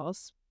Creole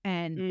house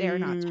and they're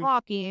not Mm.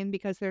 talking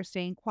because they're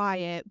staying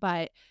quiet,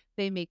 but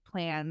they make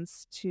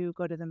plans to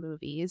go to the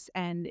movies,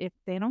 and if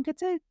they don't get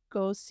to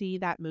go see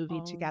that movie Oh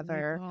my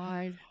together,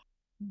 god.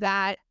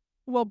 that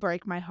will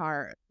break my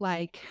heart,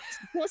 like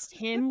Just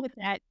him with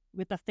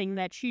the thing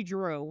that she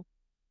drew,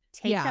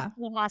 take that yeah, to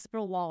the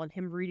hospital wall and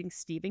him reading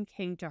Stephen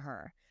King to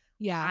her.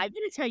 yeah, I'm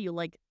gonna tell you,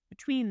 like,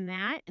 between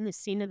that and the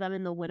scene of them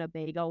in the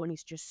Winnebago, and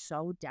he's just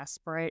so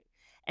desperate,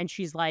 and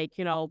she's like,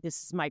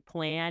 "This is my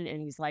plan," and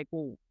he's like,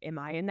 "Well, am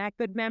I in that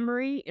good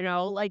memory?"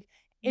 Like,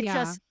 it yeah,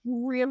 just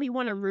really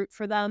wanna root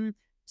for them.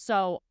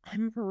 So,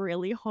 I'm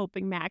really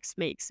hoping Max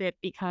makes it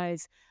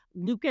because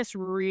Lucas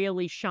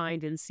really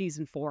shined in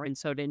season 4, and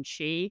so did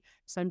she.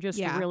 So, I'm just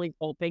yeah, really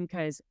hoping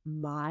because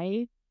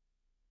my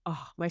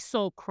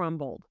soul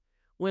crumbled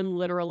when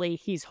literally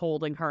he's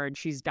holding her and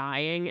she's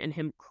dying and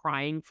him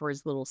crying for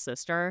his little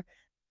sister.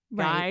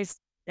 right. Guys,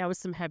 that was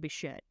some heavy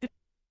shit.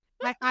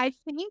 I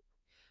think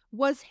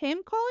was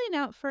him calling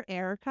out for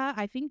Erica,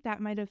 I think that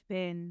might have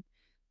been,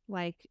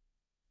 like,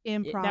 That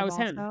improv was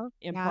him. also.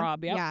 Yeah,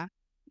 Improv, yep. yeah,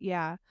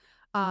 yeah.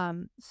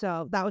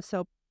 So that was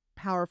so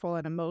powerful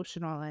and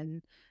emotional,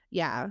 and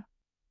yeah,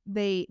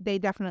 they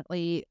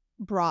definitely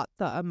brought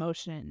the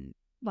emotion,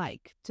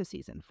 like, to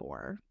season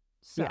 4.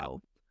 Yeah.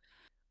 So,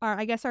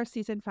 I guess our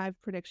season 5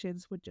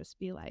 predictions would just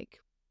be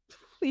like,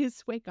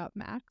 "Please wake up,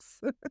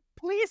 Max."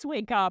 Please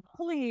wake up.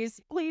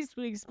 Please, please,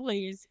 please,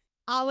 please.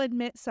 I'll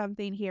admit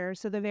something here.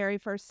 So the very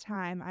first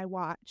time I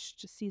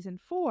watched season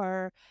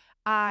 4,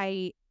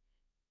 I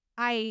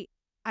I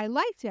I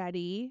liked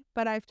Eddie,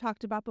 but I've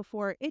talked about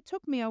before, it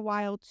took me a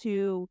while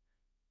to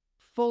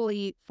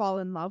fully fall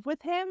in love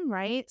with him,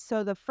 right?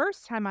 So the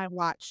first time I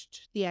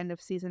watched the end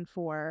of season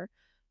 4,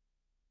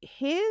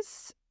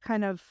 his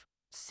kind of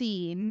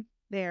scene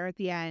there at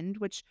the end,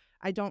 which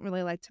I don't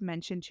really like to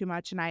mention too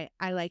much, and I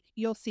like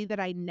you'll see that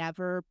I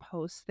never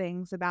post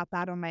things about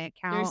that on my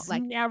account, There's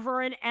like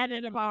never an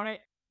edit about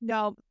it.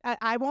 no,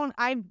 I won't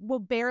I will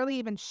barely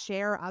even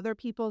share other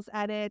people's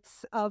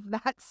edits of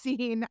that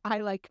scene. I,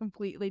 like,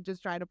 completely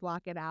just try to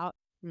block it out.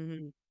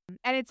 Mhm.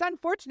 And it's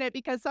unfortunate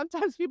because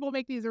sometimes people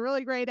make these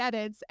really great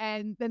edits,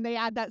 and then they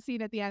add that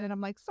scene at the end, and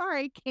I'm like,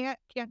 "Sorry, can't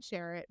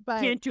share it."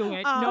 But, Can't do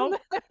it. um,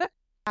 Nope.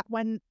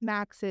 when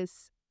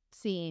Max's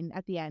scene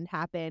at the end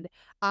happened,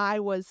 I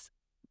was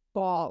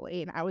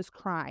bawling. I was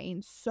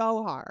crying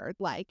so hard,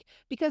 like,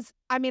 because,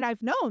 I mean,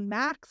 I've known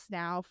Max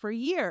now for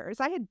years.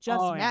 I had just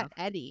Oh, met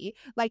yeah. Eddie.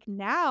 Like,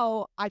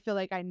 now I feel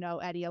like I know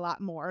Eddie a lot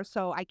more,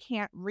 so I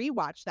can't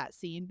rewatch that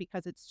scene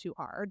because it's too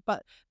hard.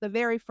 But the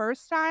very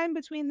first time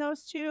between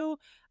those 2,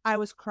 I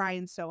was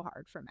crying so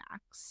hard for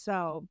Max.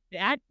 So,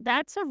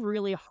 That's a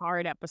really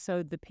hard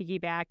episode, the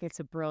piggyback. It's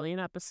a brilliant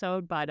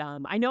episode, but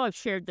I know I've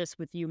shared this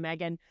with you,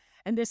 Megan,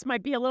 and this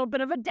might be a little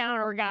bit of a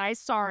downer, guys.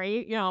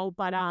 Sorry,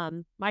 but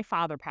my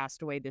father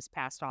passed away this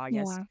past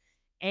August,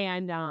 yeah.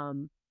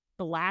 and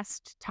the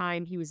last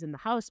time he was in the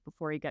house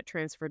before he got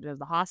transferred to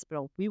the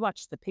hospital, we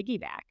watched the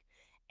piggyback,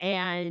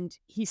 and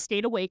he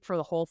stayed awake for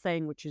the whole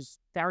thing, which is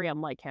very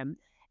unlike him.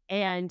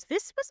 And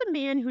this was a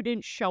man who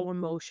didn't show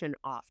emotion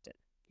often.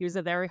 He was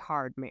a very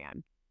hard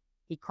man.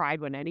 He cried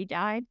when Eddie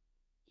died.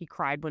 He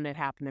cried when it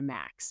happened to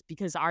Max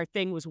because our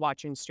thing was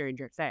watching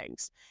Stranger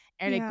Things.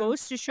 And it Yeah.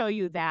 goes to show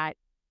you that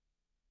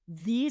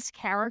these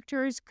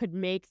characters could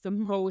make the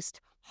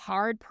most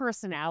hard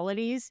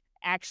personalities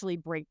actually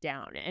break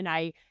down. And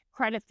I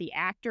credit the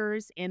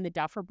actors and the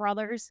Duffer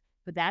brothers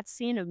for that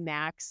scene of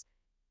Max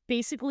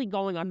basically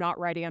going, I'm not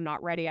ready. I'm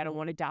not ready. I don't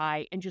want to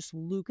die. And just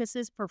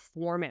Lucas's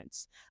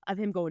performance of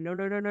him going, no,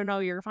 no, no, no, no,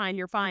 you're fine.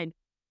 You're fine.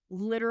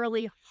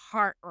 Literally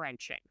heart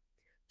wrenching.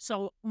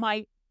 So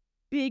my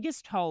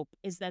biggest hope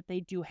is that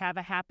they do have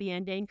a happy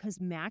ending because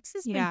Max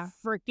has been Yeah.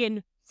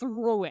 freaking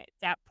through it.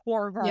 That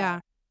poor Yeah.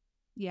 girl.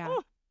 Yeah.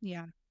 Oh,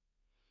 Yeah.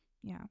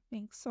 Yeah.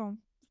 Thanks. So,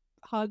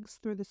 hugs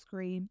through the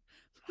screen.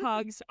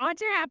 hugs. On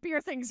to happier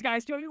things,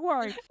 guys. Don't you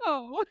worry.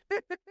 Oh.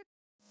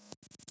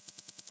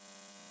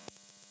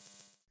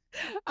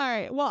 All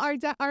right. Well,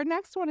 our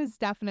next one is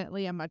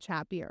definitely a much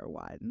happier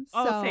one.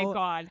 Oh, thank So,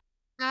 God.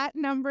 at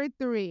number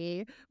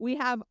 3, we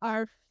have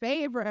our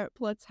favorite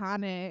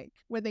platonic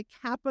with a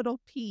capital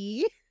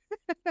P,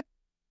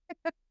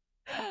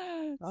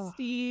 Oh,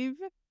 Steve,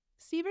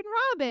 Steve and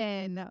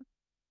Robin.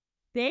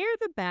 they're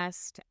the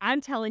best.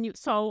 I'm telling you.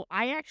 So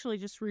I actually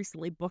just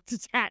recently booked a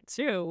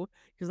tattoo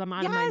because I'm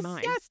out of my Yes,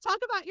 mind. yes. Talk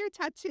about your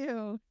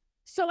tattoo.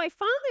 So I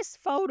found this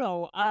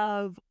photo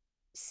of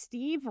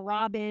Steve,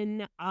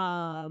 Robin,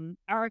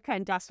 Erica,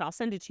 and Dustin. I'll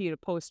send it to you to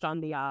post on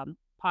the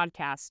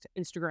podcast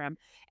Instagram.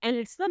 And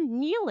it's them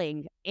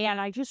kneeling. And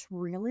I just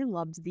really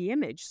loved the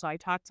image. So I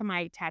talked to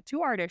my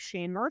tattoo artist,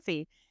 Shane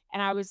Murphy,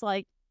 and I was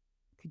like,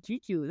 could you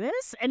do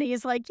this? And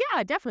he's like,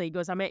 yeah, definitely. He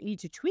goes, I might need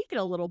to tweak it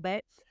a little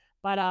bit.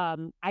 But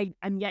I'm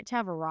yet to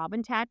have a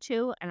Robin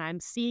tattoo, and I'm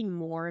seeing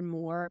more and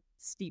more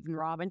Steve and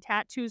Robin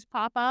tattoos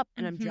pop up,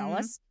 and I'm Mm-hmm.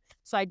 jealous.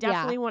 So I Yeah.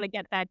 definitely want to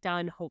get that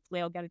done.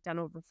 Hopefully I'll get it done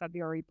over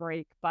February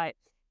break. But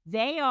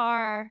they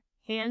are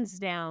hands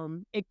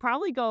down, it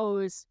probably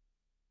goes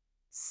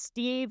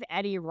Steve,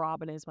 Eddie,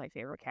 Robin is my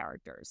favorite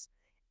characters.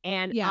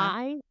 And Yeah.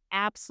 I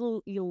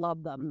absolutely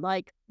love them.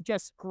 Like,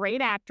 just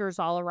great actors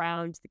all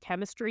around, the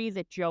chemistry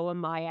that Joe and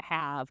Maya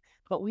have.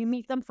 But we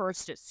meet them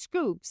first at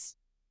Scoops,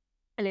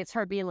 and it's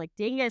her being like,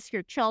 Dingus,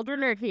 your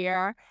children are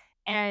here.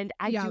 And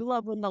I Yeah. do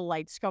love when the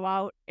lights go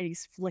out and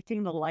he's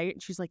flicking the light.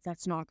 And she's like,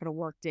 that's not going to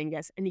work,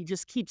 Dingus. And he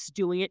just keeps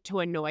doing it to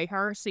annoy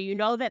her. So you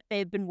know that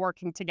they've been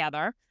working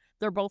together.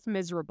 They're both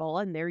miserable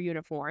in their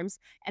uniforms.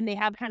 And they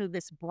have kind of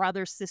this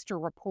brother sister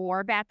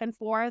rapport back and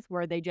forth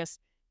where they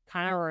just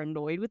kind of are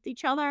annoyed with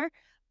each other.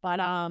 But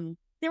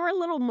there were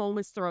little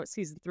moments throughout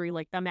season 3,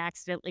 like them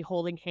accidentally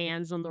holding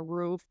hands on the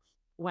roof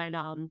when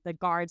the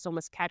guards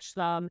almost catch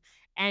them,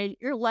 and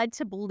you're led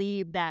to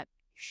believe that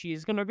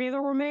she's going to be the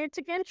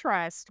romantic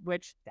interest,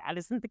 which that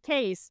isn't the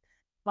case.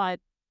 But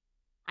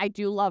I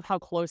do love how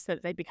close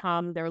that they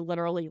become. They're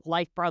literally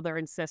like brother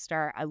and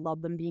sister. I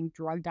love them being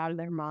drugged out of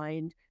their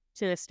mind.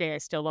 To this day, I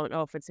still don't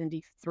know if it's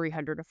Indy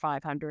 300 or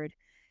 500.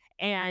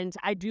 And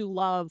I do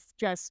love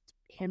just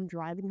him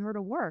driving her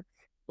to work.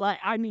 Like,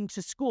 I mean,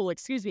 to school,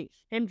 excuse me.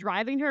 Him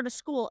driving her to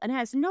school and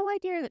has no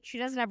idea that she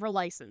doesn't have her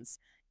license.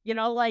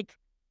 Like,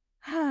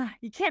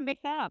 you can't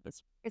make that up.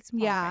 It's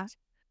Yeah. perfect.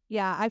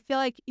 Yeah. I feel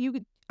like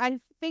I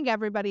think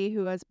everybody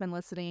who has been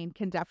listening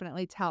can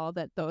definitely tell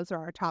that those are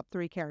our top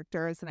 3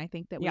 characters. And I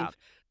think that Yeah. we've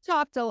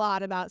talked a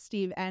lot about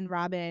Steve and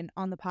Robin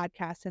on the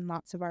podcast and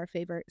lots of our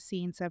favorite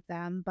scenes of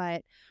them.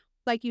 But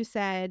like you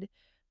said,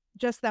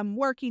 just them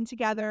working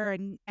together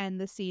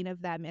and the scene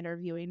of them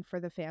interviewing for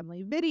the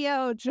family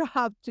video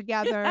job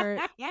together,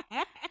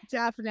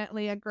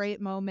 definitely a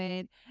great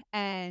moment.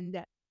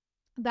 And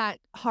that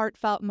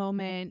heartfelt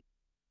moment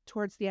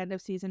towards the end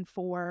of season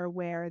 4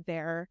 where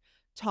they're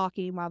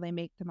talking while they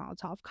make the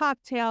Molotov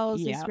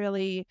cocktails is Yeah.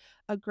 really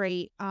a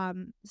great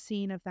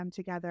scene of them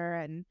together,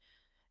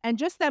 and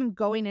just them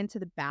going into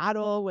the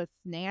battle with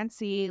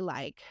Nancy,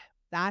 like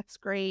that's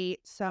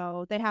great.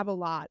 So they have a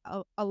lot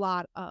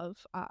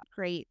of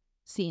great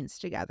scenes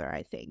together,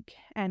 I think,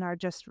 and are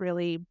just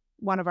really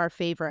one of our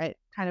favorite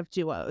kind of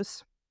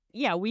duos.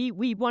 Yeah, we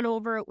went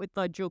over it with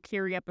the Joe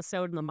Keery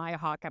episode and the Maya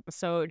Hawk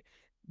episode.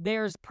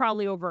 There's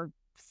probably over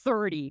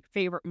 30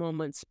 favorite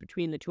moments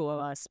between the two of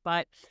us.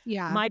 But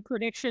Yeah. my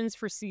predictions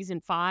for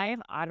season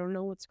 5, I don't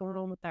know what's going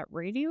on with that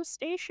radio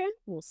station.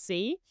 We'll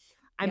see.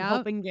 I'm Yep.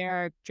 hoping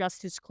they're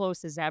just as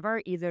close as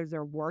ever. Either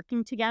they're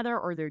working together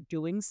or they're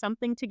doing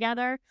something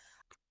together.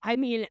 I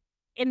mean,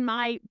 in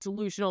my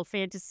delusional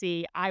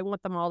fantasy, I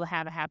want them all to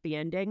have a happy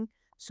ending.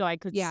 So I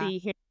could Yeah. see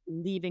him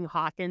leaving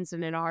Hawkins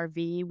in an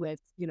RV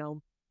with,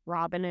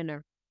 Robin and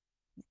a,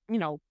 you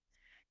know,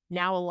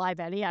 now alive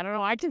Eddie. I don't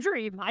know. I can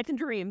dream. I can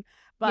dream.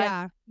 But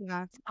Yeah.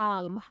 Yeah.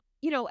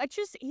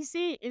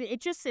 it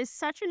just is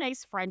such a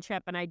nice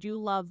friendship. And I do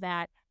love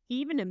that he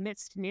even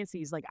admits to Nancy,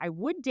 he's like, I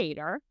would date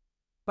her,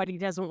 but he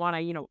doesn't want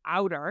to,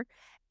 out her.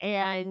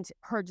 And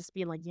her just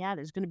being like, yeah,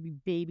 there's going to be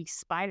baby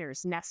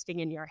spiders nesting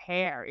in your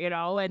hair,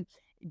 and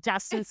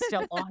Dustin's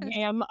still on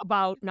him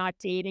about not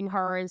dating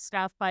her and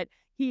stuff, but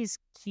he's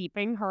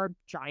keeping her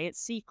giant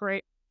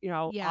secret.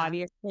 Yeah.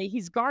 Obviously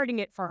he's guarding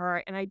it for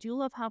her. And I do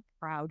love how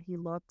proud he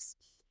looks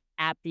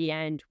at the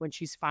end when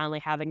she's finally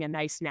having a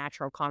nice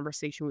natural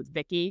conversation with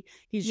Vicky.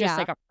 He's just Yeah.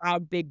 like a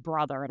proud big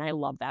brother. And I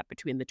love that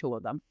between the two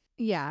of them.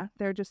 Yeah.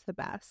 They're just the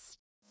best.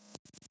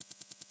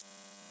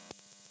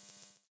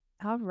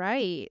 All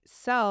right.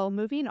 So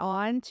moving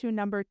on to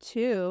number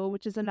 2,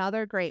 which is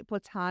another great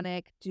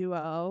platonic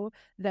duo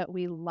that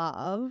we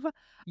love.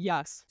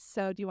 Yes.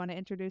 So do you want to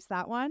introduce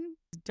that one?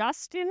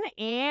 Dustin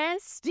and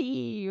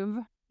Steve.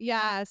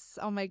 Yes.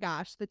 Oh my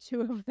gosh, the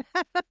 2 of them.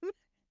 Oh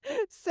my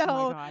So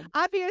God.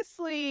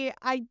 obviously,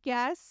 I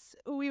guess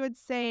we would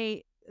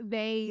say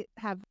they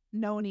have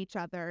known each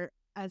other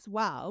as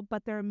well,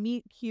 but their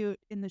meet cute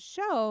in the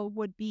show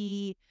would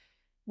be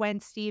when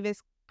Steve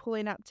is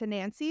pulling up to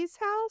Nancy's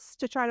house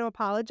to try to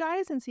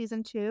apologize in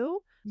season 2.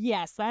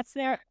 Yes, that's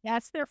their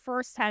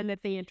first time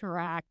that they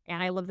interact,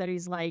 and I love that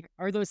he's like,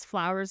 "Are those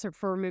flowers are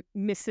for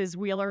Mrs.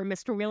 Wheeler or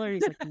Mr. Wheeler?" And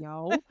he's like,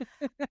 "No."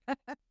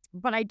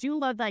 But I do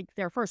love, like,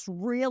 their first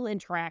real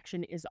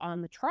interaction is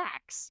on the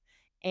tracks,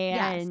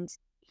 Yes. and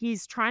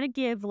he's trying to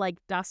give, like,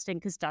 Dustin,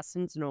 because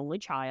Dustin's an only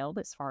child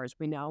as far as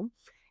we know,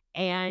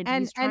 and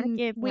And he's trying to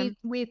give we him.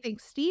 we think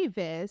Steve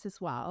is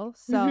as well,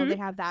 so Mhm. they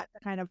have that to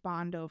kind of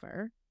bond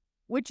over.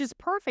 which is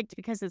perfect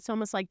because it's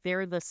almost like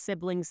they're the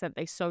siblings that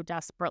they so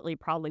desperately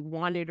probably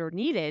wanted or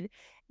needed.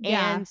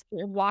 Yeah. And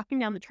they're walking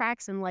down the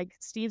tracks, and like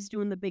Steve's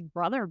doing the big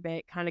brother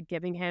bit, kind of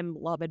giving him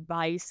love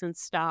advice and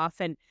stuff.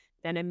 And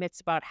then admits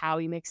about how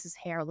he makes his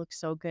hair look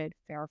so good,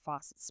 Farrah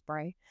Fawcett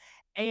spray.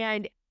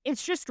 And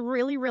it's just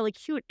really, really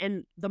cute.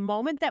 And the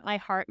moment that my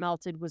heart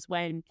melted was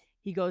when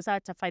he goes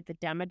out to fight the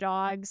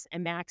Demodogs,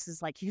 and Max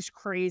is like, he's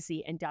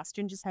crazy. And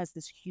Dustin just has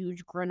this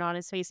huge grin on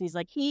his face. And he's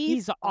like,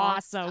 He's he's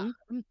awesome.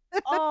 awesome.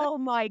 Oh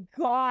my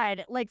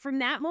God. Like from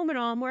that moment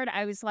onward,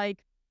 I was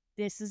like,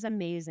 this is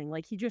amazing.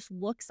 Like he just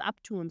looks up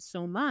to him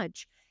so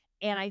much.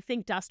 And I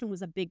think Dustin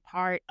was a big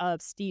part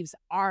of Steve's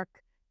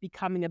arc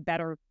becoming a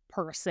better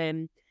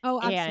person Oh,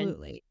 and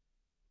absolutely.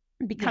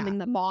 Yeah. becoming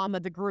the mom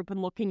of the group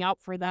and looking out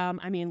for them.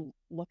 I mean,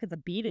 look at the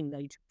beating that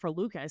he took for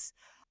Lucas.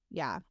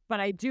 Yeah. But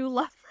I do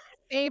love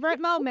My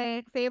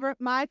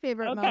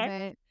favorite okay.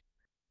 moment.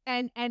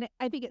 And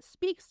I think it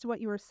speaks to what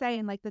you were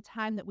saying, like the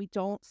time that we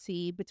don't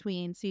see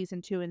between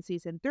season 2 and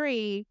season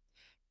 3.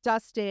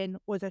 Dustin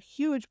was a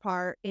huge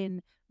part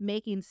in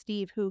making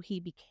Steve who he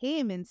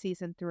became in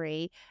season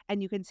 3,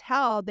 and you can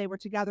tell they were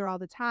together all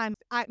the time.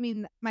 I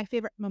mean, my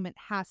favorite moment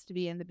has to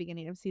be in the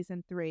beginning of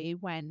season 3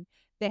 when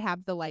they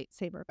have the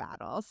lightsaber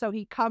battle. So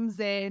he comes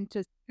in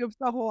to Scoops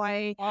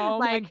Ahoy, Oh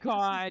my like,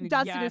 God.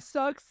 Dustin is Yes.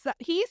 so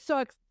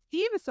excited.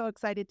 Steve is so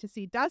excited to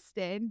see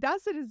Dustin.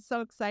 Dustin is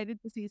so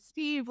excited to see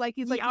Steve. Like,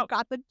 he's like, "You Yeah.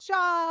 got the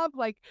job."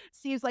 Like,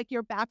 Steve's like,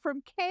 "You're back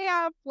from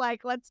camp.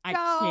 Like, let's I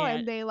go." And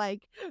can't. they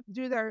like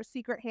do their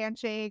secret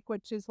handshake,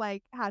 which is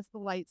like has the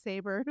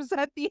lightsabers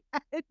at the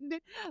end.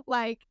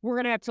 Like, We're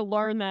going to have to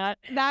learn that.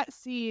 that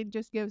scene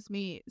just gives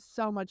me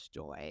so much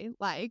joy.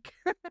 Like,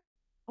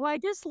 Well, I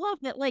just love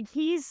that, like,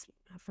 he's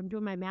if I'm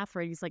doing my math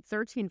right, he's like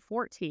 13,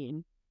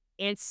 14,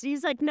 and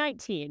she's like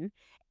 19,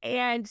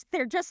 and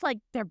they're just like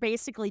they're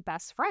basically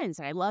best friends,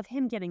 and I love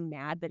him getting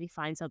mad that he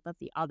finds out that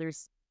the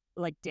others,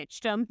 like,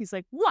 ditched him. He's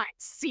like, "What?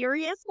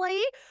 Seriously?"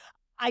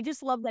 I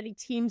just love that he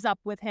teams up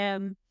with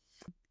him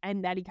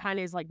and that he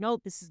kinda is like, "No,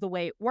 this is the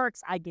way it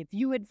works. I give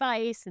you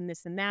advice and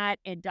this and that,"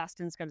 and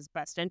Dustin's got his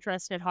best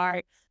interest at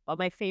heart, but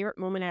my favorite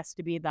moment has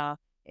to be the,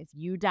 "If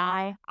you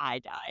die, I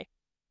die."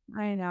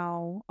 I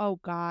know. Oh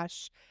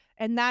gosh.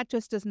 And that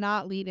just does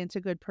not lead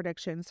into good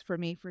predictions for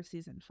me for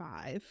season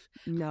 5.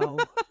 No.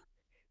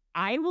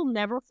 I will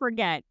never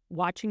forget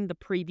watching the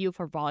preview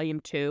for volume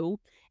 2,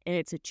 and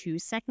it's a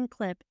 2-second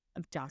clip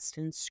of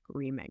Dustin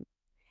screaming.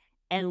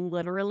 And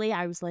literally,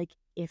 I was like,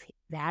 if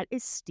that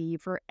is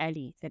Steve or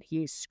Eddie that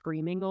he is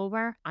screaming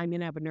over, I'm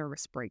going to have a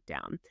nervous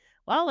breakdown.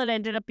 Well, it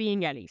ended up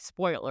being Eddie.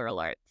 Spoiler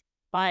alert.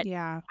 But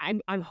Yeah.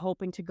 I'm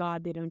hoping to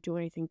God they don't do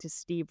anything to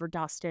Steve or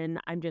Dustin.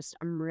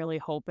 I'm really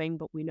hoping,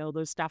 but we know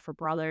those stuff are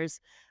brothers.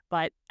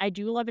 But I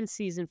do love in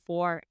season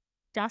 4,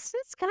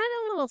 Dustin's kind of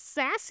a little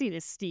sassy to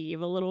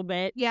Steve a little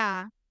bit.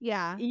 Yeah.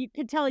 Yeah. You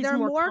can tell he's They're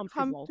more more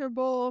comfortable.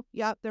 comfortable.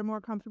 Yep, they're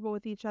more comfortable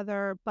with each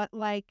other, but,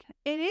 like,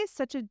 it is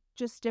such a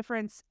just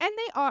difference, and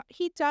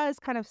he does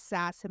kind of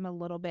sass him a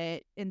little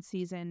bit in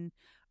season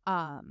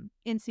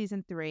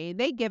 3.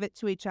 They give it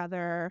to each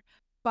other,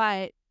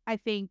 but I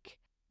think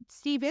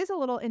Steve is a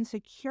little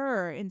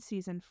insecure in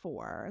season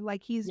 4.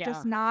 Like, he's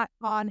just Yeah. not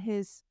on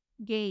his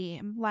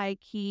game.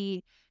 Like,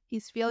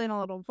 he's feeling a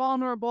little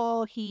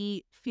vulnerable.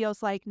 He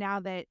feels like now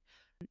that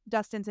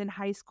Dustin's in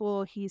high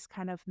school, he's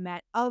kind of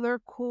met other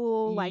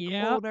cool, like,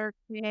 Yep. older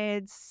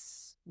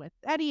kids with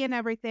Eddie and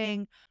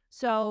everything.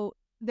 So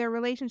their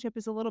relationship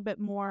is a little bit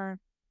more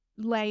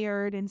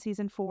layered in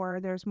season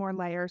 4. There's more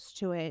layers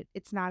to it.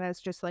 It's not as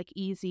just like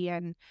easy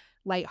and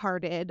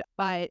lighthearted,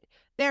 but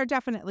they're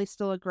definitely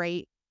still a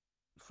great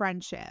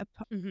friendship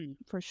Mhm.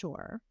 for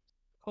sure.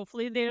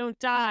 Hopefully they don't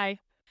die.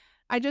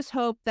 I just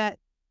hope that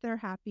they're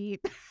happy.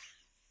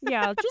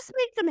 Yeah, just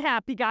make them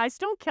happy, guys.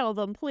 Don't kill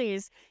them,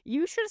 please.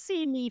 You should have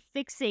seen me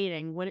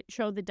fixating when it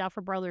showed the Duffer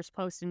Brothers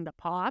posting the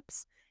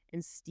pops,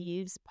 and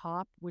Steve's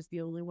pop was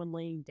the only one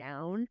laying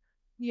down.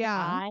 Yeah,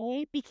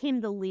 I became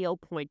the Leo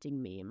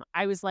pointing meme.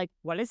 I was like,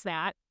 "What is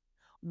that?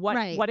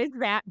 right. What is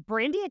that?"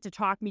 Brandy had to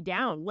talk me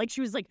down. Like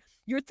she was like,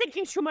 "You're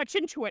thinking too much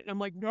into it," and I'm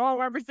like,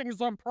 "No, everything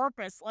is on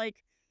purpose." Like,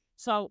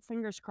 so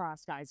fingers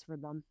crossed, guys, for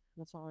them.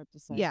 That's all I have to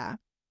say. Yeah.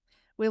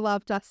 We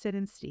love Dustin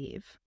and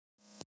Steve.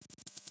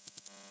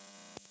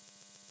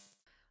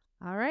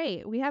 All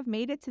right, we have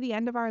made it to the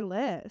end of our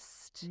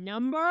list.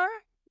 Number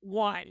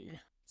 1.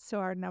 So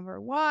our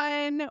number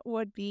 1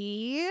 would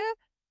be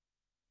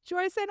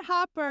Joyce and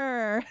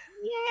Hopper.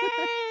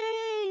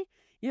 Yay!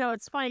 You know,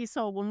 it's funny.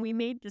 So when we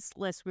made this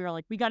list, we were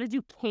like, we got to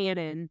do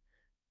canon,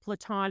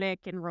 platonic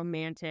and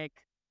romantic,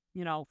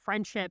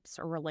 friendships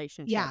or Yeah,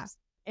 relationships.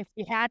 If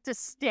we had to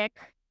stick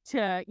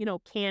to,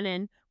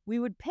 canon, we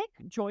would pick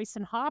Joyce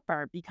and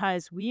Hopper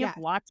because we have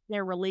yeah, watched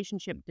their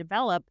relationship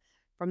develop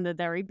from the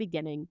very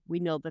beginning. We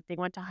know that they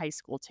went to high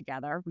school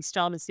together. We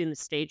still haven't seen the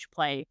stage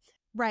play.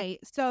 right.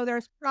 So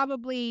there's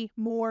probably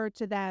more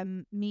to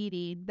them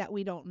meeting that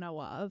we don't know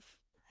of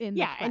in the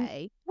Yeah, and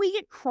play. we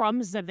get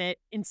crumbs of it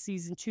in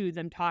season 2,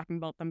 them talking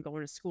about them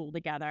going to school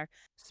together.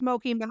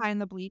 Smoking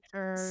behind the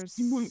bleachers.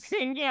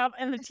 Smooching, yeah,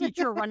 and the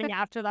teacher running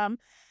after them.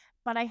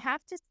 But I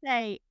have to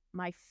say,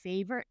 my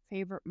favorite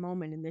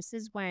moment, and this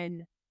is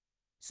when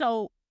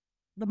so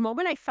the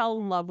moment I fell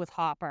in love with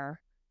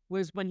Hopper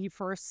was when he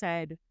first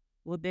said,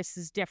 "Well, this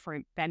is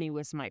different. Benny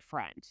was my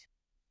friend."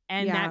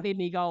 And that Yeah. made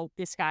me go,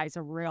 "This guy's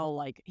a real,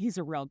 like, he's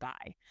a real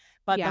guy."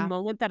 But the Yeah.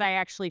 moment that I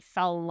actually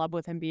fell in love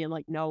with him being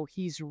like, "No,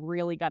 he's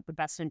really got the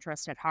best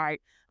interest at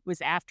heart,"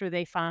 was after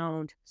they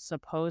found,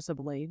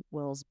 supposedly,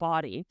 Will's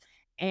body,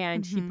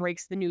 and he Mhm.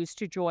 breaks the news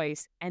to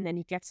Joyce, and then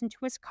he gets into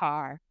his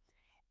car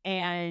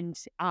and,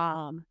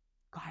 God,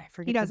 I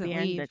He forget the doesn't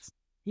band leave. that's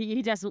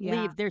he doesn't Yeah.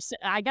 leave.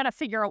 I gotta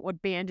figure out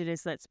what band it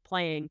is that's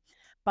playing,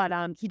 but,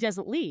 he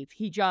doesn't leave.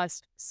 He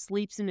just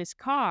sleeps in his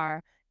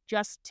car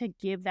just to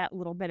give that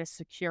little bit of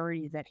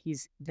security that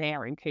he's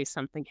there in case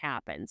something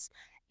happens,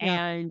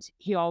 Yep. and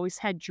he always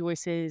had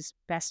Joyce's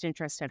best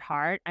interest at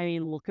heart. I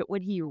mean, look at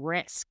what he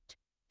risked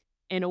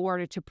in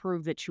order to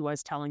prove that she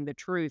was telling the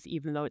truth,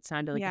 even though it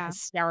sounded like a Yeah.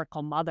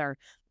 hysterical mother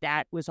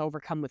that was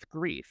overcome with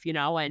grief,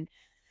 and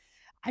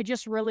I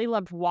just really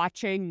loved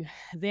watching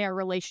their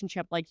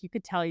relationship. Like, you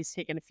could tell he's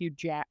taken a few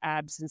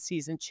jabs in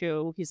season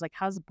 2. He's like,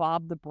 "How's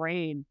Bob the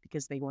Brain?"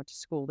 Because they went to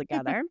school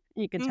together.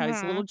 You can tell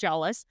he's a little Mhm.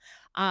 jealous.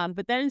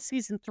 But then in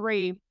season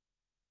 3,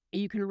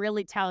 you can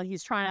really tell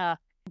he's trying to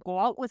go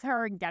out with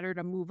her and get her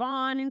to move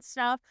on and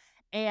stuff.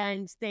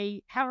 And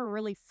they have a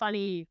really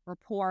funny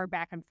rapport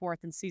back and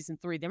forth in season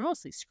 3. They're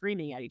mostly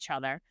screaming at each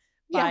other,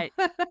 Yeah. but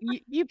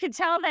you can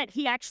tell that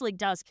he actually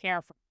does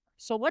care for her.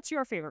 So what's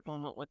your favorite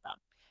moment with them?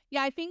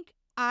 Yeah, I think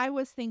I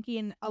was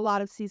thinking a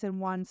lot of season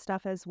 1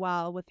 stuff as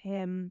well with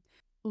him.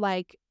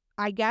 Like,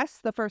 I guess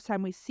the first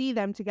time we see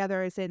them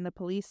together is in the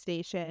police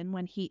station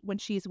when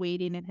she's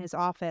waiting in his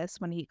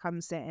office when he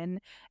comes in,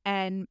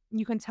 and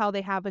you can tell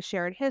they have a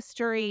shared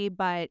history,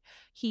 but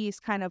he's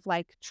kind of,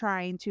 like,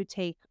 trying to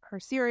take her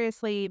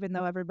seriously even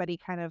though everybody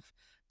kind of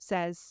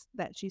says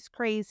that she's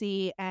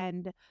crazy,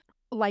 and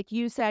like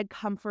you said,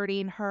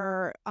 comforting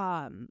her,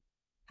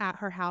 at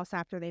her house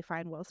after they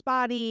find Will's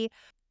body.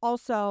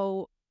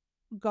 Also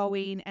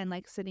going and,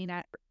 like, sitting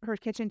at her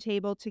kitchen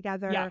table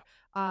Yeah. together,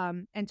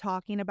 and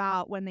talking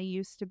about when they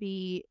used to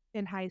be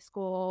in high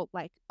school,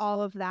 like,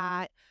 all of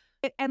that.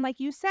 And like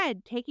you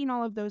said, taking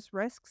all of those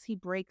risks, he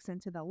breaks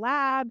into the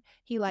lab,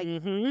 he, like,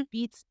 Mhm.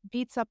 beats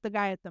up the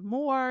guy at the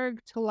morgue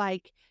to,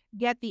 like,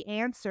 get the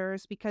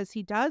answers because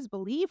he does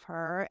believe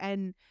her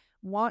and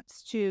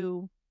wants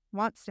to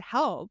wants to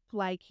help,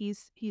 like,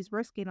 he's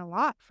risking a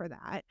lot for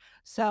that.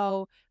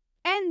 So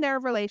and their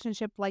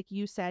relationship, like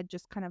you said,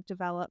 just kind of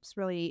develops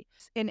really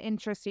in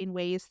interesting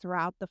ways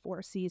throughout the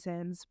 4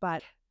 seasons,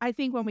 but I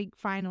think when we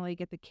finally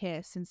get the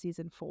kiss in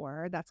season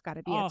 4, that's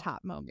gotta be a Oh,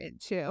 top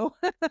moment too.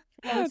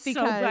 oh, it's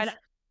so good. Because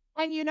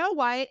and you know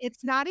what?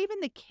 It's not even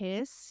the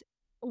kiss.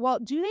 Well,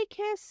 do they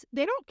kiss?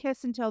 They don't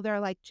kiss until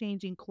they're, like,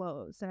 changing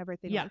clothes and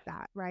everything Yeah. like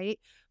that, right?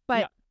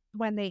 Yeah. But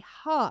when they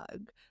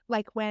hug,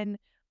 like, when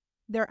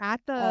they're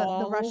at the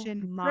Oh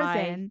Russian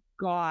my prison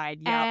god.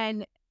 Yep.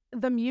 and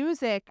the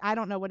music, I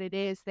don't know what it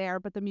is there,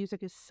 but the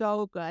music is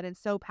so good and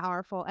so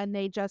powerful, and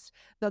they just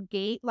the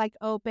gate, like,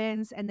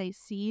 opens, and they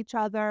see each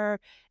other,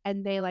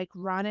 and they, like,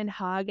 run and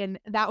hug, and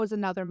that was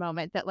another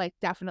moment that, like,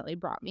 definitely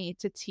brought me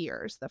to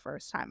tears the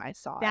first time I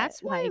saw it,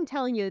 That's why like I'm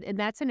telling you, and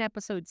that's in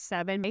episode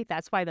 7, mate.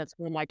 That's why that's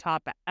one of my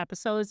top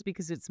episodes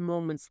because it's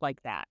moments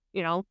like that?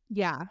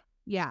 yeah,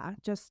 yeah,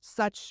 just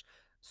such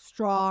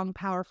strong,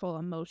 powerful,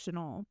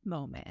 emotional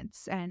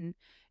moments, and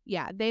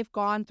yeah, they've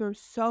gone through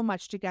so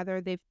much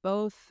together, they've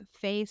both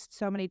faced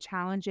so many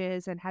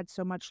challenges and had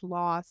so much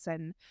loss,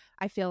 and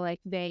I feel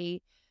like they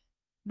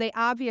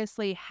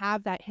obviously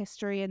have that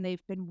history and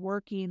they've been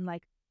working,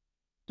 like,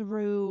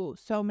 through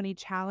so many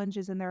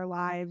challenges in their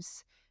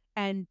lives,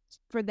 and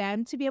for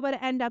them to be able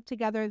to end up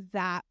together,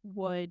 that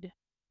would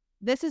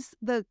this is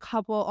the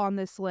couple on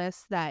this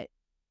list that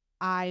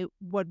I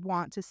would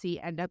want to see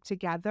end up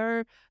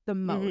together the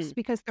Mhm. most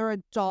because they're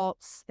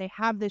adults, they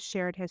have this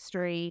shared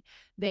history,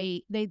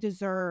 they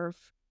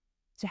deserve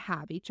to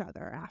have each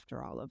other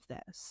after all of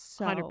this,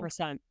 so,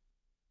 100%.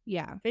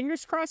 yeah.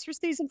 Fingers crossed for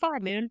season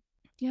 5, man.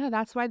 Yeah,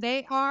 that's why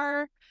they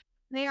are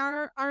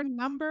our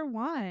number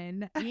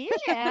 1.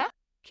 Yeah.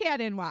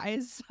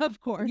 Canon-wise, of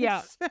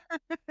Yeah. course.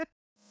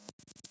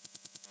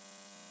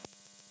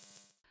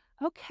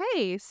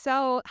 Okay,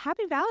 so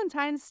happy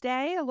Valentine's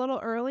Day a little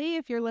early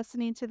if you're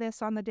listening to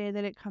this on the day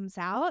that it comes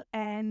out,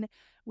 and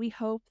we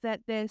hope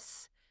that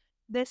this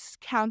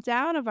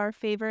countdown of our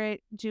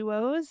favorite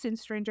duos in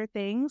Stranger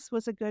Things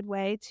was a good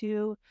way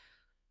to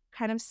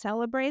kind of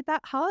celebrate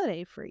that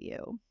holiday for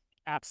you.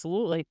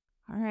 Absolutely.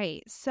 All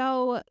right,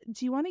 so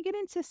do you wanna get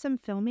into some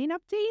filming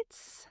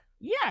updates?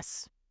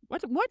 Yes.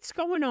 What's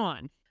going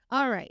on?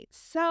 All right.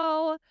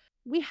 So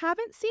we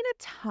haven't seen a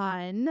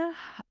ton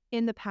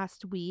in the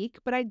past week,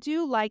 but I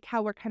do like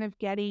how we're kind of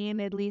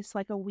getting at least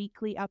like a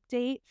weekly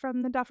update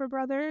from the Duffer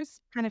Brothers,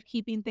 kind of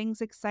keeping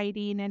things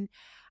exciting. And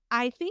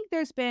I think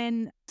there's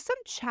been some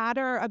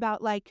chatter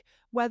about like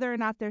whether or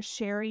not they're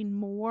sharing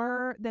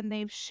more than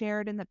they've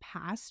shared in the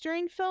past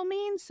during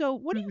filming. So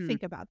what do you Mhm.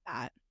 think about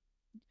that?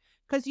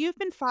 Because you've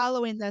been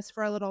following this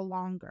for a little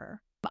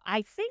longer. But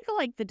I think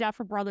like the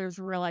Duffer Brothers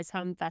realize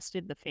how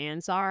invested the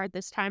fans are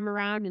this time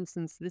around. And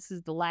since this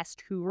is the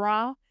last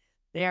hurrah,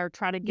 they're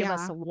trying to give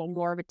us Yeah. a little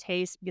more of a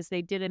taste because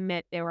they did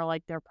admit they were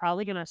like, they're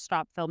probably going to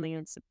stop filming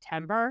in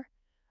September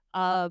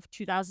of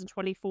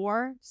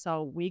 2024.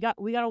 So we got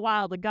a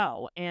while to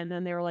go. And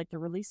then they were like, the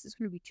release is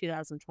going to be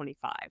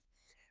 2025,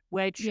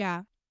 which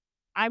Yeah.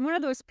 I'm one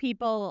of those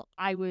people.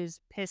 I was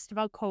pissed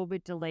about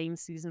COVID delaying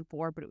season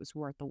 4, but it was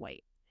worth the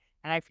wait.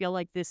 And I feel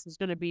like this is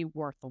going to be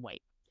worth the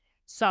wait.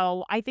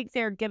 So I think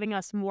they're giving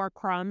us more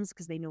crumbs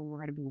because they know we're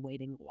going to be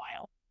waiting a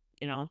while,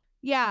 you know?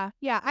 Yeah,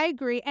 yeah, I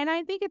agree. And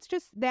I think it's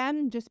just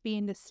them just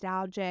being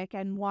nostalgic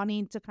and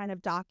wanting to kind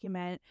of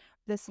document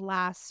this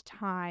last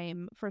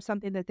time for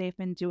something that they've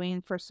been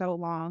doing for so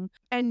long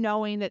and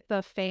knowing that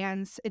the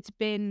fans, it's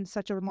been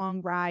such a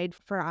long ride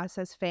for us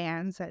as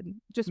fans and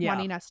just Yeah.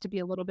 wanting us to be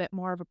a little bit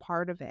more of a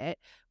part of it,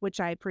 which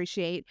I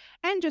appreciate.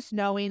 And just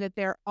knowing that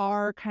there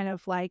are kind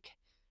of like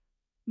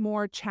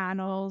more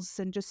channels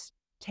and just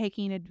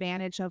taking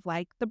advantage of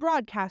like the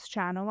broadcast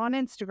channel on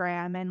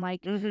Instagram and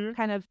like Mm-hmm.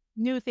 kind of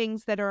new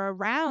things that are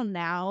around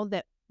now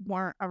that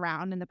weren't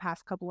around in the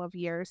past couple of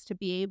years to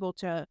be able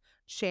to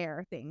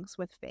share things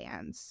with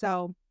fans.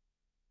 So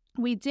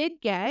we did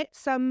get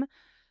some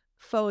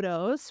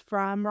photos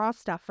from Raw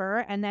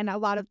Stuffer, and then a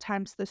lot of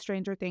times the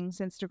Stranger Things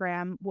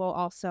Instagram will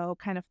also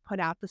kind of put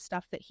out the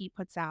stuff that he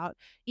puts out.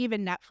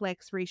 Even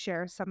Netflix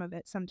reshares some of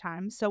it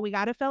sometimes. So we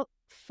got a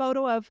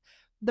photo of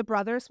the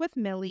brothers with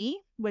Millie,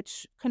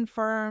 which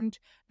confirmed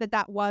that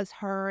that was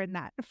her and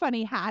that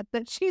funny hat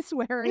that she's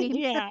wearing.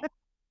 Yeah.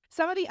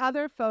 Some of the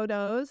other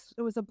photos,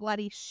 it was a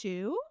bloody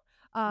shoe.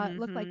 It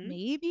looked like Mm-hmm.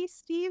 maybe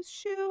Steve's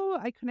shoe.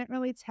 I couldn't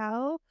really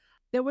tell.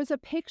 There was a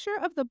picture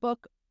of the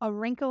book A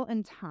Wrinkle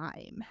in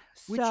Time.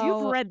 Which you've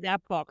So read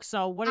that book.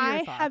 So what are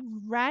your I thoughts? have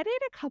read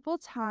it a couple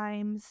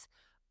times,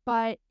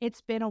 but it's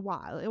been a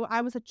while.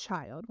 I was a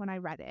child when I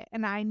read it,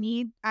 and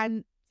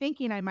I'm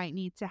thinking I might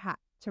need to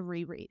to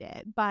reread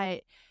it,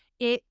 but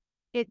it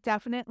it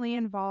definitely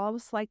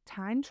involves like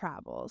time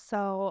travel.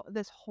 So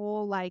this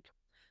whole like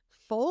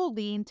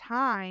folding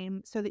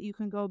time so that you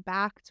can go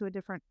back to a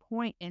different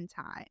point in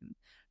time.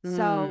 Mm,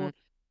 So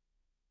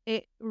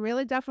it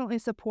really definitely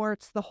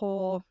supports the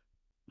whole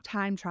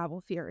time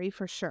travel theory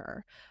for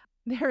sure.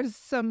 There's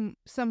some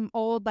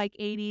old, like,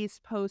 80s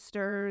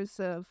posters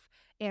of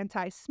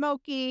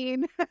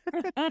anti-smoking,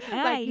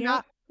 like,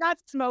 yep. not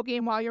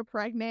smoking while you're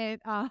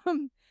pregnant.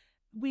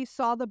 We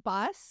saw the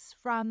bus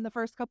from the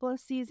first couple of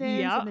seasons in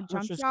Yep. the Which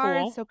was junkyard,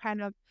 cool. so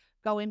kind of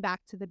going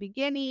back to the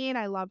beginning,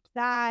 I loved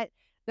that.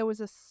 There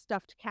was a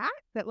stuffed cat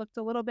that looked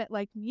a little bit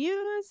like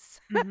Muse,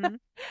 Mm-hmm.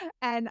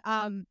 and,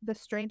 the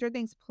Stranger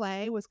Things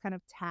play was kind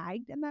of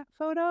tagged in that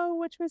photo,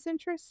 which was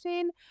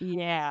interesting.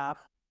 Yeah.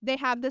 They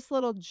have this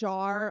little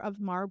jar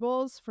of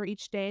marbles for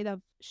each day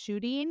of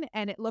shooting,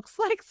 and it looks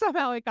like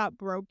somehow it got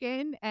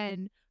broken,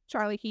 and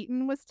Charlie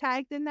Heaton was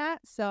tagged in that,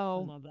 I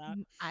so, love that.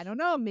 I don't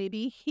know,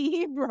 maybe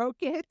he broke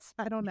it,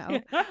 I don't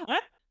know.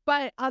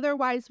 But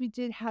otherwise, we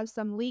did have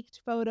some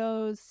leaked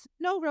photos,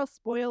 no real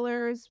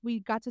spoilers.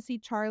 We got to see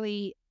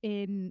Charlie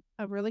in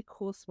a really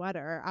cool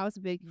sweater. I was a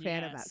big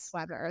fan of that Yes.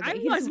 sweater I that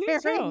he's was me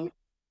wearing.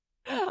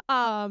 too.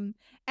 Um,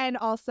 and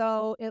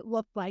also it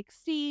looked like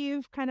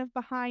Steve kind of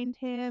behind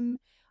him.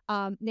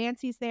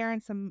 Nancy's there in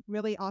some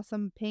really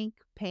awesome pink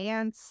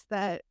pants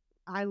that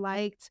I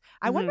liked.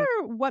 I wonder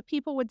Mm-hmm. what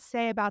people would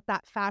say about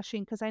that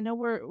fashion because I know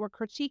we're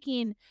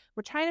critiquing,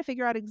 we're trying to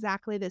figure out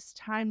exactly this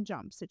time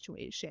jump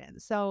situation.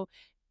 So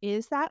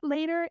is that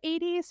later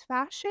 80s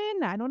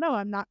fashion? I don't know.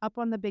 I'm not up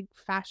on the big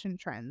fashion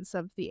trends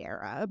of the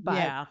era, but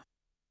Yeah.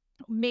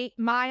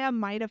 Maya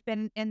might have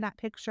been in that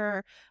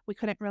picture. We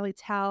couldn't really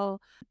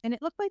tell. And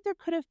it looked like there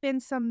could have been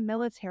some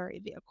military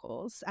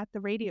vehicles at the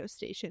radio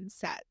station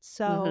set. Mm-hmm.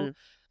 So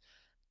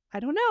I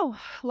don't know.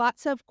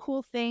 Lots of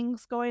cool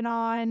things going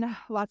on,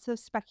 lots of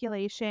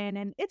speculation,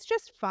 and it's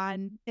just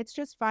fun. It's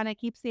just fun. It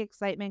keeps the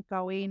excitement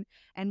going,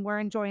 and we're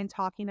enjoying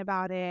talking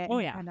about it Oh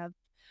and yeah. kind of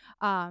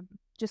um,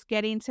 just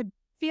getting to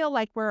feel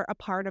like we're a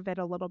part of it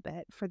a little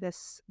bit for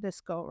this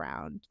go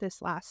round,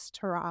 this last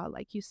hurrah,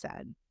 like you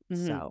said.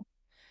 Mm-hmm. So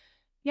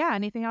yeah,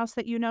 anything else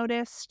that you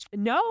noticed?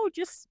 No,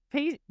 just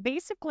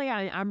basically,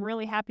 I'm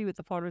really happy with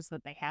the photos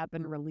that they have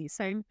been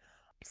releasing.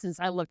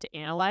 Since I look to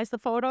analyze the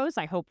photos,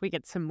 I hope we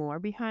get some more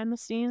behind the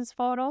scenes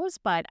photos,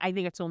 but I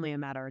think it's only a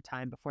matter of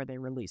time before they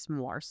release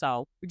more.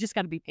 So we just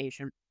got to be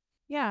patient.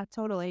 Yeah,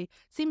 totally.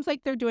 Seems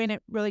like they're doing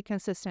it really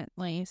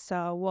consistently,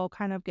 so we'll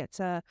kind of get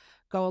to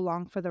go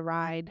along for the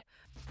ride.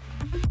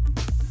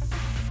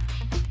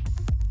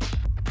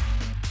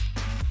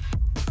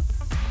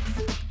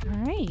 All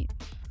right.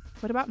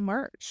 What about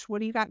merch? What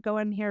do you got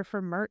going here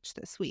for merch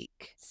this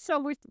week? So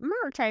with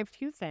merch, I have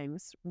two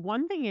things.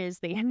 One thing is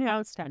they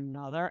announced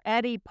another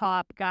Eddie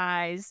Pop,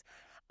 guys.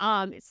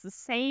 It's the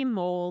same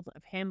mold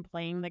of him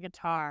playing the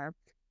guitar,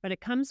 but it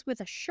comes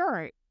with a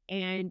shirt.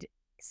 And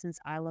since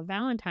I love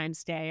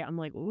Valentine's Day, I'm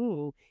like,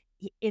 ooh,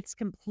 it's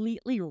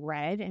completely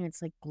red and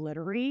it's like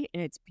glittery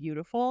and it's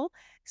beautiful.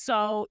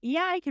 So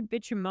yeah, I could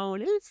bitch and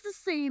moan. It's the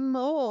same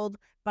mold,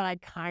 but I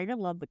kind of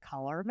love the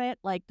color of it.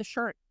 Like the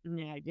shirt,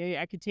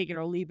 yeah, I could take it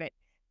or leave it.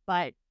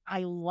 But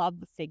I love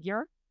the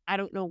figure. I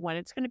don't know when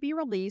it's going to be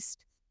released.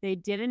 They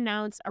did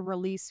announce a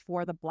release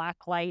for the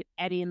Blacklight,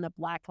 Eddie and the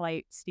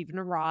Blacklight, Stephen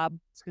and Rob.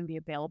 It's going to be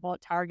available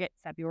at Target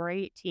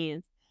February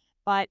 18th.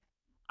 But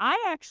I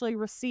actually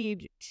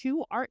received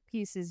 2 art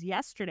pieces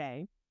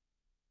yesterday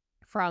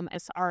from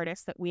this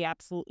artist that we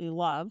absolutely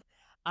love,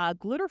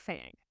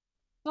 Glitterfang.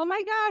 Oh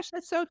my gosh,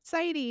 that's so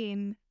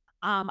exciting.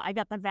 I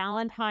got the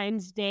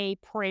Valentine's Day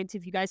print.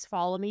 If you guys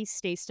follow me,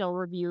 Stay Still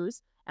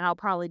Reviews, and I'll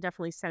probably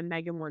definitely send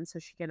Megan one so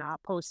she can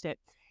post it.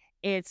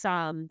 It's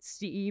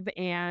Steve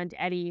and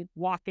Eddie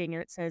walking,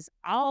 and it says,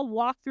 "I'll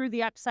walk through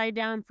the upside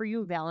down for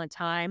you,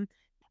 Valentine."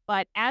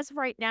 But as of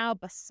right now,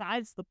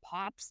 besides the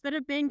pops that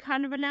have been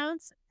kind of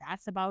announced,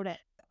 that's about it.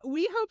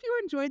 We hope you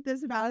enjoyed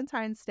this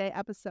Valentine's Day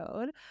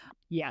episode.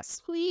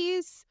 Yes.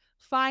 Please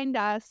find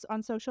us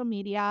on social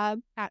media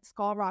at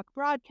Skull Rock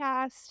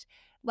Broadcast.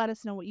 Let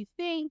us know what you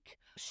think.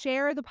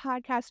 Share the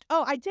podcast.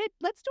 Oh,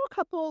 let's do a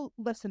couple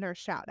listener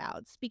shout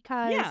outs Yeah.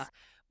 because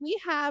we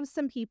have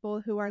some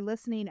people who are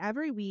listening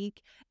every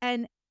week,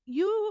 and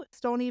you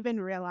don't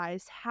even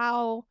realize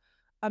how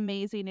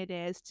amazing it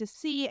is to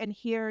see and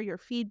hear your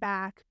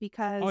feedback, Oh,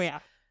 because yeah.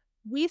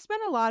 we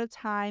spend a lot of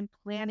time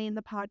planning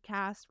the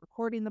podcast,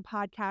 recording the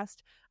podcast.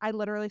 I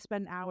literally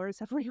spend hours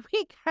every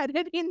week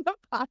editing the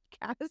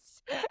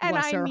podcast, and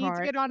Bless I her need to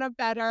heart. get on a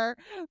better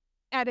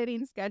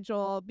editing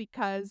schedule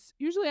because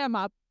usually I'm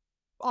up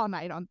all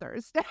night on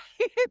Thursday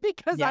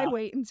because I Yeah.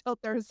 wait until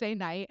Thursday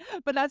night.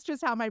 But that's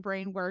just how my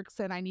brain works,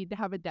 and I need to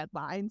have a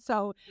deadline.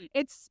 So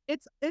it's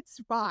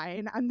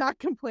fine. I'm not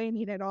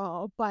complaining at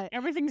all, but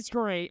Everything's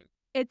great.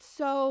 it's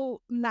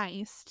so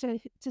nice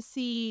to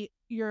see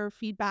your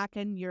feedback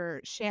and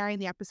your sharing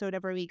the episode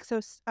every week. So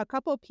a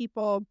couple of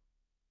people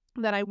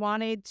that I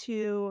wanted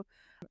to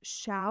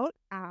shout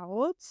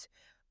out.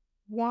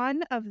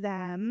 One of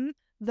them,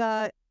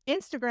 the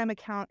Instagram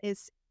account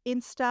is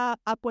Insta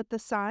Up with the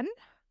Sun.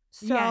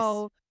 Yes.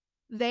 So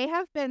they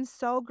have been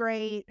so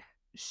great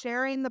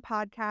sharing the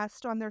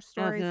podcast on their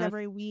stories Uh-huh.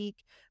 every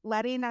week,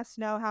 letting us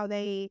know how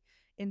they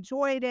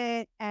enjoyed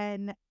it.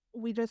 And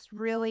we just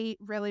really,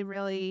 really,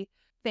 really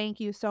thank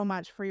you so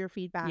much for your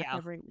feedback Yeah.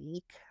 every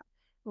week.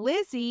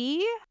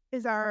 Lizzie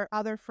is our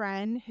other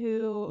friend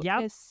who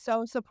Yep. is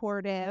so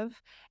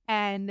supportive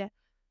and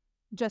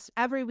just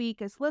every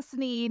week is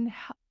listening,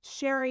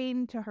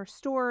 sharing to her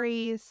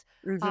stories,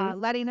 Mhm.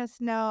 letting us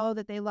know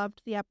that they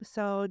loved the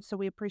episode. So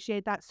we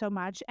appreciate that so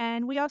much.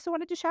 And we also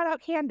wanted to shout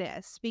out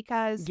Candace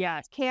because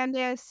Yes.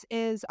 Candace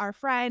is our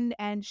friend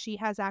and she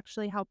has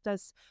actually helped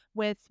us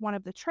with one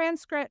of the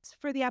transcripts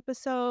for the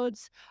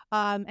episodes,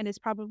 and is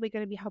probably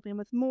going to be helping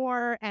with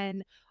more,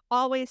 and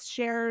always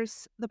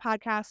shares the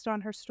podcast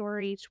on her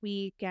story each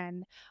week,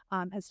 and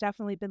has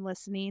definitely been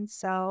listening.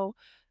 So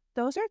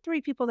those are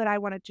 3 people that I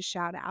wanted to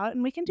shout out,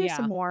 and we can do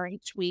some Yeah. more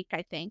each week,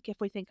 I think, if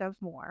we think of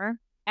more.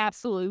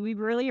 Absolutely. We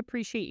really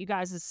appreciate you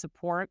guys'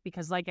 support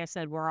because, like I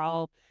said, we're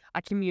all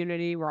a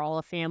community, we're all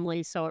a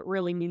family. So it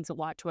really means a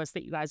lot to us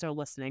that you guys are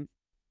listening.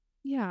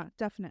 Yeah,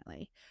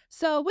 definitely.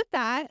 So with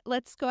that,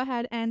 let's go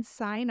ahead and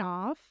sign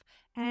off,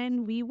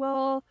 and we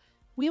will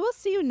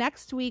see you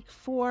next week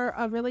for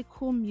a really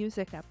cool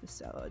music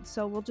episode.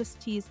 So we'll just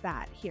tease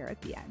that here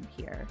at the end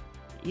here.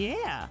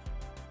 Yeah.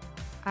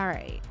 All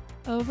right.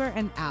 Over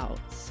and out.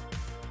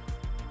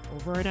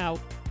 Over and out.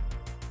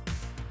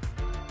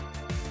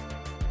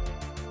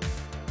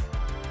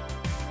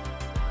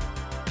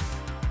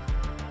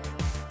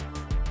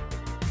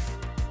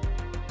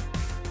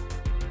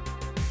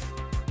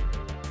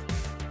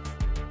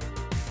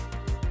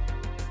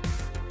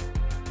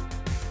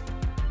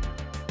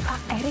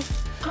 Eddie,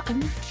 I'm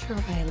not sure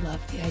I love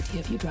the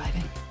idea of you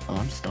driving. Oh,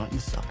 I'm starting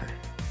to suffer.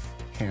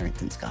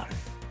 Harrington's got her.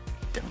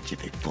 Don't you,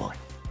 big boy?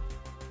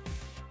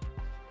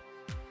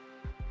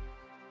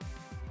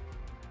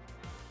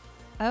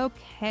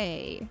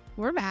 Okay,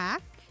 we're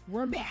back.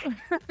 We're back.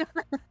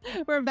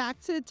 We're back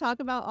to talk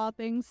about all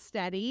things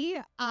steady.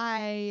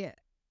 I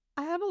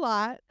have a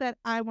lot that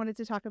I wanted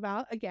to talk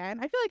about again.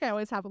 I feel like I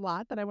always have a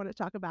lot that I want to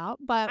talk about,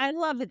 but I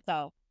love it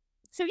though.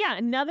 So yeah,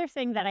 another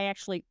thing that I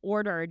actually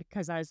ordered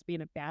because I was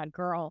being a bad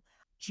girl,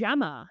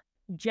 Gemma.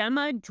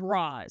 Gemma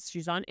draws.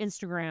 She's on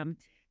Instagram.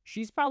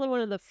 She's probably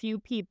one of the few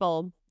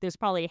people, there's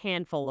probably a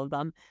handful of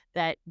them,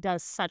 that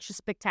does such a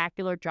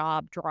spectacular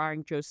job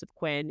drawing Joseph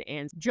Quinn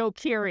and Joe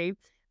Keery.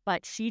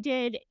 But she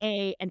did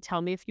and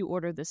tell me if you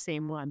order the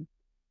same one.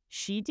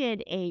 She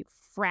did a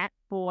frat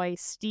boy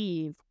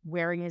Steve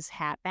wearing his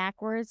hat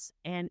backwards,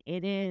 and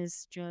it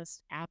is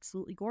just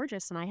absolutely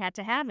gorgeous. And I had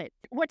to have it.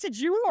 What did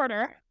you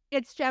order?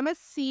 it's Gemma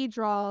C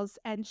draws,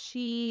 and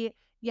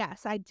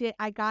yes, I did.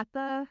 I got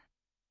the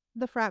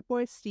frat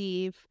boy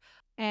Steve,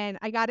 and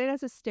I got it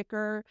as a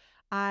sticker.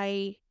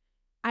 I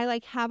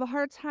like have a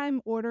hard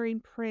time ordering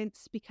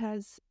prints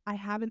because I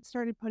haven't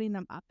started putting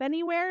them up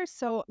anywhere.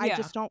 So I Yeah.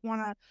 just don't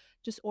want to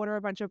just order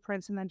a bunch of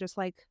prints and then just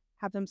like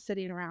have them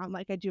sitting around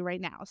like I do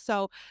right now.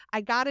 So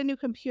I got a new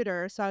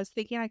computer. So I was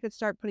thinking I could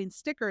start putting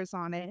stickers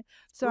on it.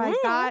 So I Ooh.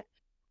 got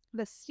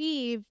the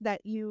Steve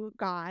that you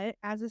got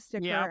as a Yep.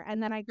 sticker,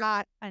 and then I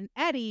got an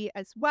Eddie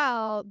as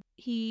well.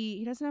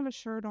 He doesn't have a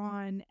shirt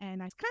on,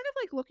 and I was kind of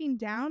like looking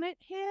down at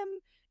him,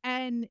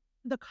 and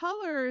the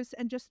colors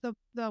and just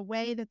the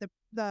way that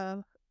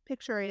the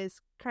picture is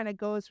kind of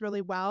goes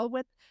really well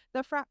with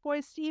the frat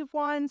boy Steve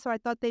one. So I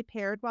thought they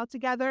paired well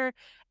together,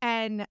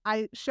 and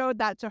I showed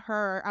that to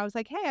her. I was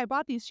like, "Hey, I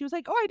bought these." She was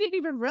like, "Oh, I didn't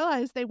even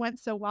realize they went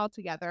so well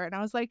together." And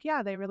I was like,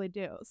 "Yeah, they really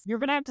do." You're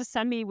going to have to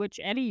send me which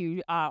Eddie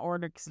you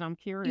ordered because I'm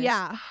curious.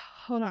 Yeah,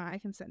 hold on, I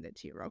can send it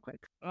to you real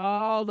quick.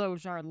 Oh,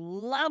 those are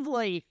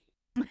lovely.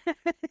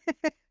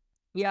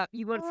 Yeah,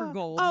 you went for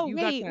gold. Oh, You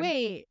got wait, the.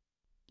 wait.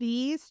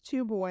 These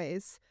two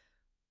boys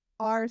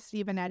are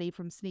Steve and Eddie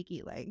from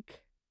Sneaky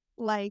Link.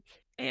 Like,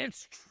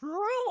 It's true.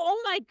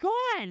 Oh my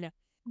God.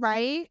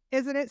 right?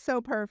 Isn't it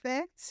so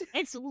perfect?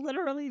 It's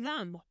literally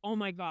them. Oh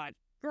my God.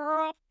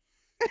 Girl.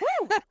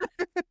 Woo.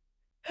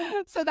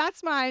 So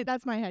that's my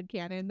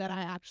headcanon that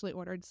I actually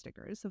ordered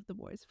stickers of the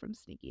boys from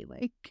Sneaky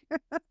Link.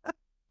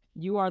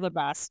 You are the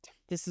best.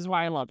 This is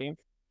why I love you.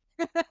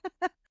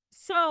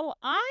 So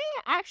I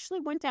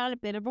actually went down a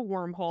bit of a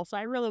wormhole. So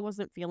I really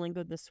wasn't feeling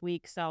good this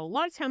week. So a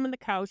lot of time on the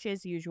couch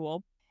as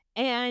usual.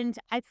 And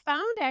I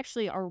found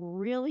actually a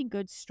really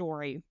good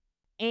story.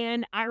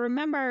 And I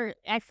remember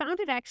I found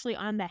it actually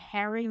on the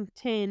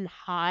Harrington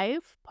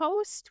Hive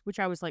post, which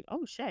I was like,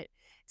 oh shit.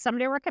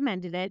 Somebody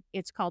recommended it.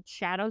 It's called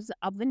Shadows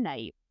of the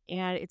Night.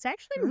 And it's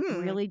actually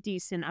Mm. really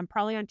decent. I'm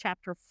probably on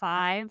chapter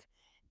 5.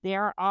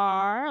 There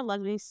are,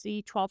 let me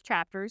see, 12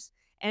 chapters.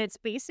 And it's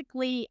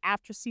basically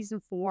after season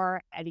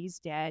 4, Eddie's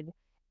dead.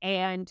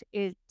 And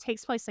it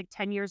takes place like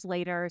 10 years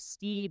later.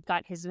 Steve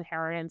got his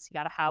inheritance. He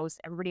got a house.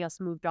 Everybody else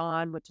moved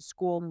on, went to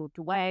school, moved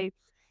away.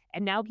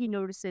 And now he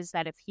notices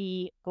that if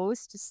he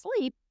goes to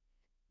sleep,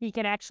 he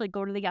can actually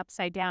go to the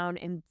upside down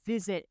and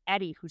visit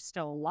Eddie, who's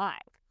still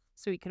alive.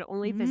 So he can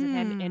only visit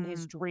him in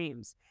his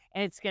dreams.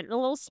 And it's getting a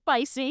little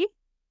spicy.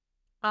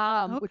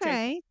 Which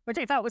I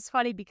Okay. thought was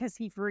funny because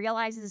he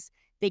realizes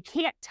they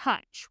can't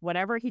touch.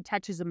 Whatever he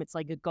touches him, it's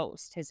like a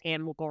ghost. His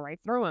hand will go right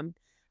through him.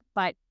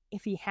 But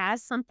if he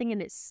has something in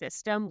his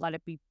system, let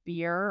it be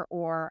beer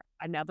or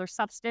another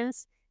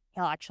substance,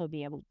 he'll actually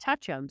be able to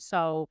touch him.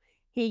 So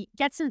he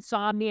gets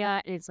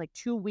insomnia, and it's like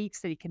 2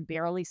 weeks that he can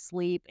barely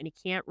sleep, and he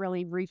can't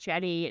really reach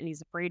Eddie, and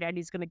he's afraid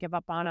Eddie's going to give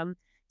up on him.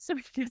 So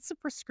he gets a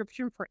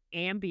prescription for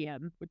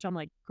Ambien, which I'm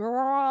like,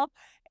 girl.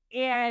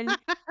 And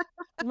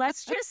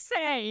let's just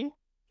say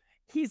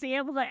he's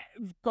able to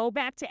go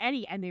back to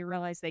Eddie, and they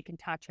realize they can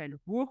touch him.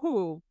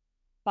 Woohoo.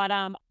 But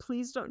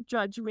please don't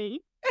judge me.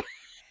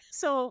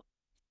 So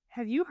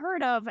have you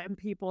heard of, and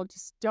people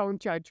just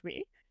don't judge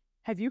me,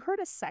 have you heard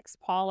of sex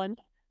pollen?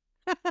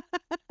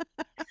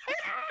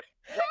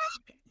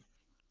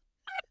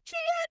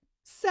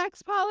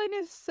 Sex pollen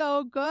is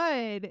so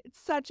good. It's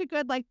such a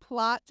good like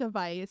plot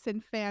device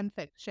in fan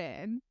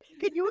fiction.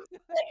 Can you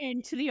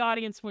explain to the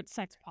audience what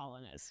sex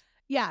pollen is?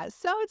 Yeah,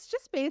 so it's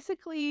just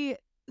basically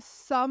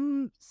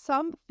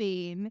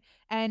something,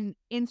 and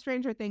in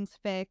Stranger Things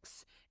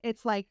Fix,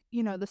 it's like,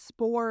 the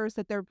spores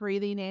that they're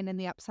breathing in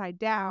the upside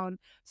down,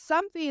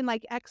 something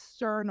like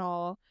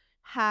external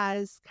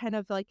has kind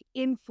of like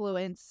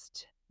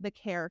influenced the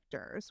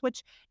characters,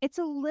 which it's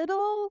a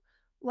little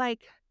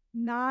like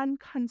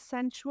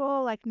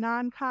non-consensual, like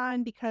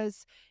non-con,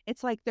 because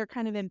it's like they're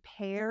kind of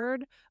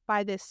impaired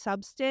by this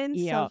substance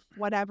Yeah. of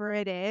whatever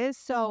it is.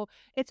 So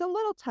it's a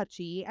little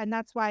touchy, and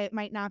that's why it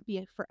might not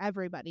be for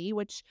everybody,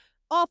 which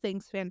all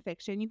things fan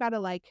fiction, you got to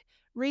like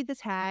read the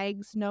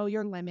tags, know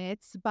your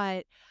limits,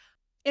 but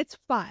it's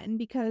fun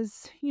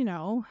because,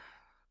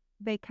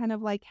 they kind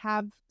of like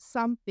have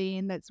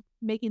something that's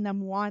making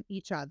them want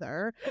each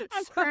other.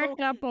 I'm So,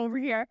 cracking up over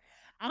here.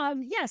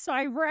 Yeah, so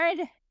I read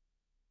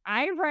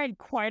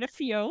quite a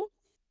few.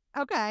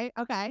 okay.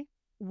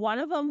 One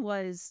of them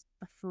was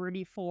the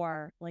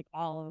 34, like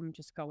all of them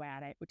just go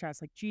at it, which I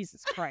was like,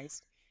 Jesus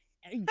Christ.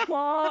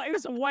 Well, it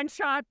was a one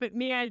shot, but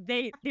man,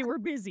 they were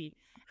busy.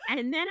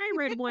 And then I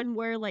read one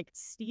where like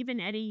Steve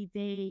and Eddie,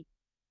 they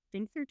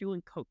think they're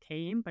doing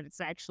cocaine, but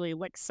it's actually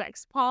like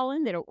sex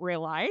pollen. They don't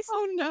realize.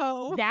 Oh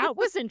no. That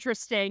was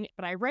interesting.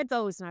 But I read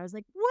those and I was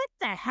like, what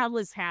the hell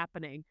is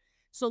happening?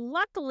 So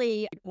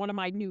luckily, one of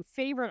my new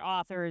favorite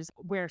authors,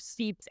 where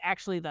Steve's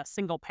actually the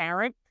single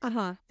parent,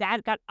 Uh-huh.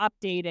 that got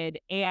updated,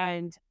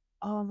 and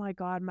oh my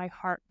God, my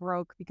heart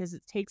broke because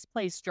it takes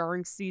place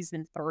during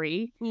season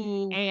 3.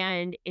 Ooh.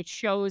 And it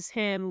shows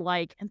him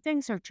like, and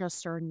things are just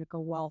starting to go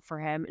well for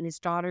him. And his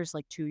daughter's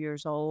like 2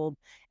 years old,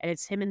 and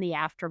it's him in the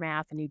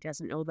aftermath, and he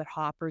doesn't know that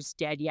Hopper's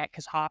dead yet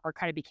because Hopper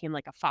kind of became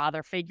like a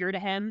father figure to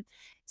him.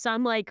 So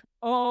I'm like,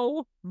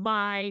 oh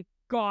my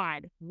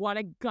God, what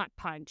a gut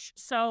punch.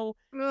 So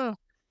Ugh.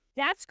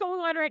 that's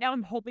going on right now.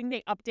 I'm hoping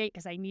they update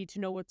because I need to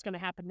know what's going to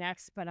happen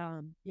next. But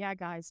yeah,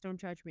 guys, don't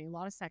judge me. A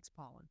lot of sex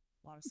pollen.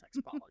 A lot of sex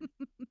pollen.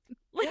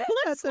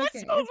 That's Let's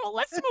okay. move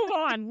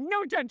on.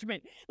 No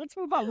judgment. Let's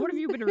move on. What have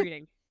you been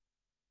reading?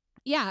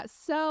 Yeah,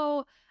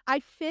 so I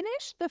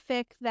finished the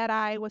fic that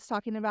I was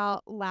talking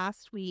about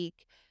last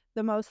week.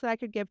 The most that I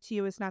could give to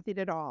you is Nothing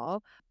at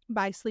All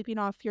by Sleeping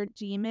Off Your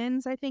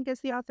Demons, I think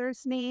is the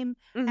author's name,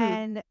 Mhm.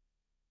 and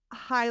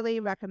highly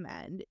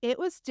recommend. It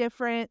was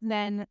different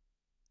than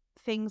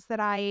things that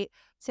I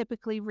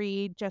typically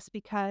read just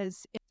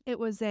because it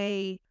was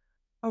a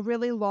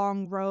really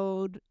long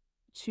road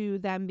to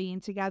them being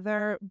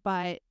together,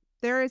 but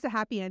there is a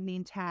happy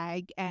ending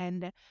tag,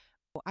 and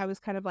I was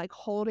kind of like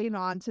holding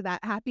on to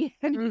that happy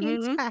ending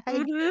Mhm.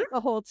 tag Mhm.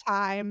 the whole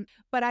time.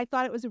 But I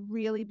thought it was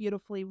really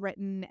beautifully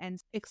written and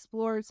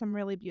explored some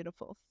really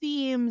beautiful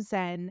themes,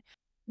 and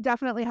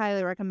definitely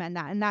highly recommend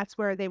that. And that's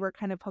where they were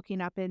kind of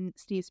hooking up in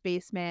Steve's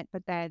basement,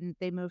 but then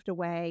they moved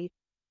away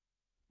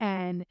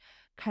and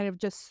kind of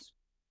just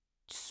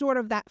sort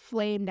of that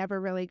flame never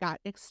really got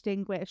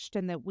extinguished,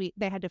 and that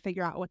they had to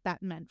figure out what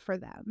that meant for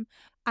them.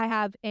 I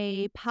have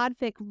a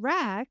podfic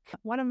rec.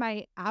 One of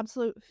my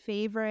absolute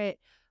favorite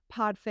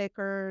podfic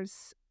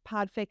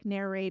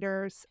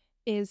narrators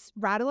is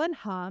Rattle and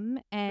Hum,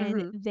 and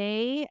Mhm.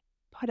 they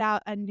put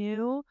out a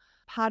new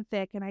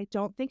podfic, and I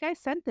don't think I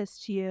sent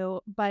this to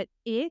you, but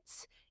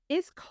it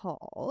is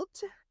called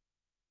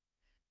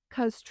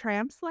 "'Cause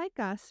Tramps Like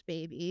Us,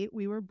 Baby,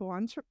 We Were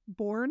Born to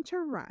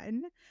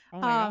Run." Oh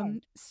my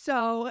god.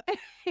 So it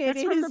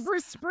That's from the is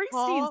Bruce Springsteen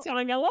all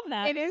song. I love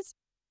that. it is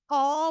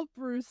all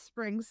Bruce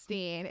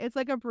Springsteen. It's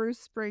like a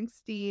Bruce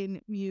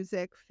Springsteen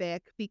music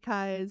fic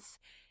because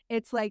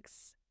it's like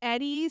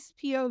Eddie's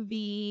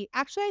POV.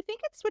 Actually, I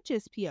think it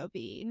switches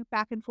POV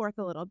back and forth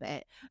a little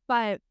bit,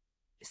 but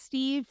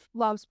Steve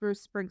loves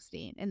Bruce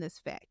Springsteen in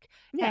this fic,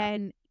 Yeah.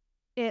 and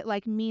it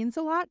like means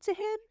a lot to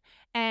him,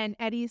 and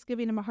Eddie's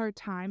giving him a hard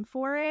time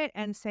for it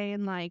and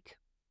saying like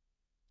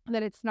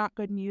that it's not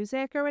good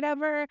music or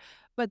whatever,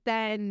 but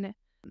then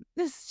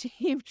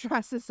Steve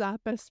dresses up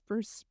as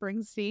Bruce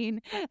Springsteen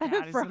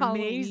That is for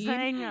Halloween,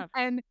 amazing.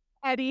 and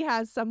Eddie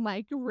has some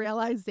like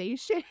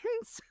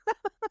realizations.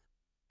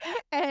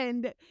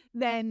 And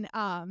then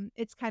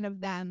it's kind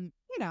of them,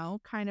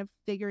 kind of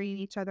figuring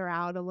each other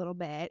out a little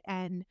bit,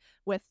 and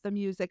with the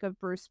music of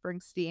Bruce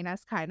Springsteen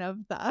as kind of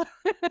the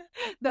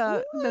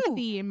the Ooh.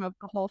 theme of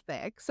the whole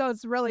fic. So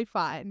it's really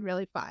fun,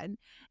 really fun.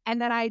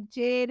 And then I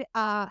did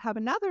have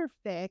another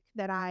fic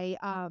that I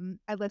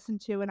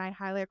listened to, and I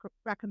highly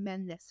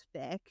recommend this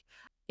fic.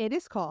 It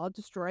is called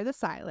Destroy the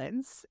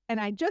Silence, and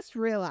I just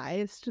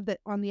realized that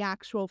on the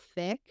actual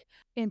fic,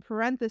 in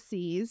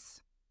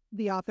parentheses,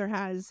 the author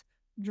has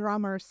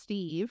drummer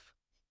Steve.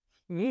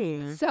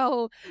 Mm.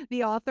 So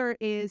the author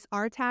is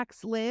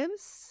Artax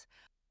Lives,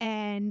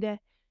 and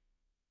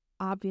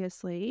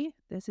obviously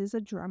this is a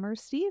drummer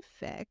Steve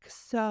fic.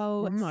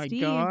 So Oh my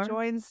Steve god.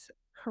 joins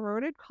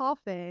Corroded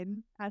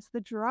Coffin as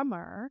the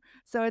drummer.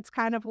 So it's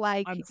kind of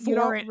like I'm you for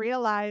don't it.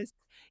 realize,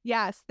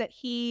 yes, that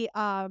he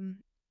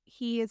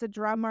is a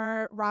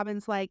drummer.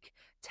 Robin's like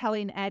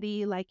telling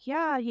Eddie, like,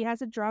 yeah, he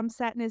has a drum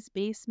set in his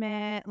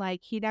basement.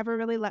 Like he never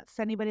really lets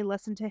anybody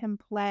listen to him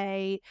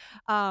play.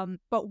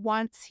 But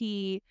once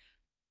he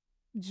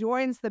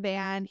joins the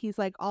band, he's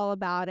like all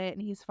about it,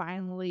 and he's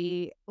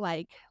finally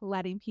like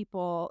letting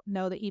people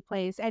know that he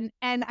plays. And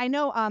I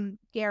know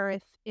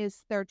Gareth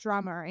is their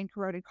drummer in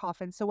Corroded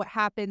Coffin. So what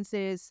happens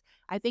is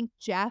I think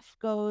Jeff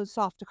goes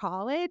off to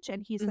college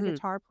and he's the Mhm.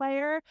 guitar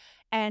player,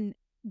 and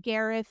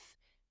Gareth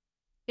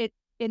it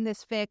in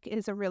this fic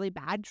is a really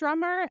bad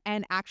drummer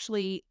and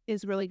actually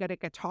is really good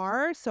at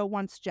guitar. So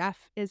once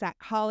Jeff is at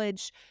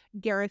college,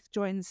 Gareth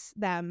joins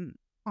them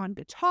on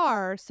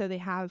guitar, so they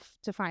have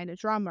to find a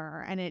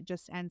drummer, and it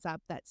just ends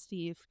up that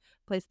Steve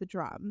plays the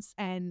drums,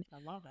 and I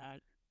love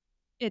that.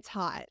 it's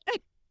hot.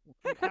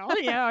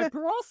 Hell yeah,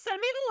 girl,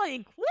 send me the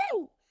link.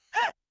 Woo!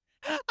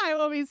 I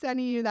will be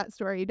sending you that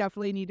story. You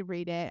definitely need to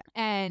read it.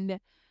 And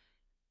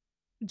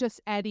just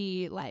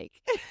Eddie like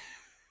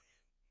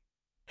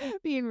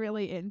being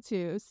really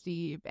into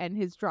Steve and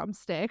his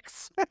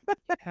drumsticks.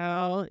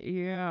 Hell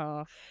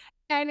yeah.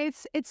 And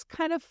it's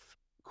kind of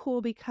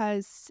cool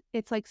because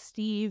it's like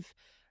Steve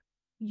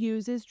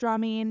uses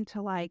drumming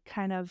to like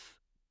kind of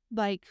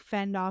like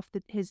fend off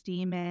his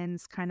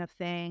demons kind of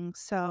thing.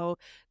 So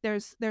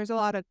there's a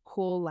lot of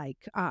cool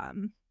like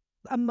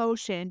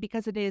emotion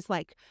because it is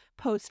like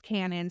post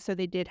canon, so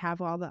they did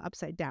have all the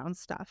upside down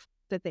stuff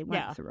that they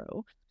went Yeah.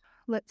 through.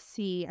 Let's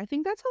see. I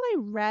think that's all I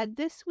read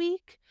this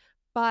week,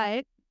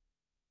 but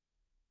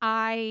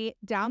I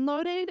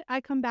downloaded I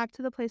Come Back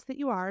to the Place That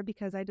You Are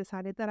because I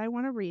decided that I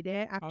want to read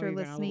it Oh, after you're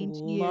gonna listening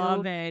to you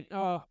love it.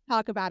 Oh,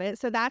 talk about it.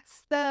 So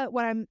that's the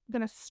what I'm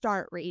gonna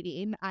start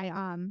reading.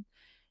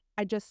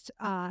 I just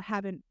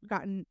haven't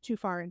gotten too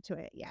far into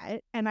it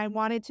yet. And I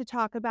wanted to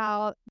talk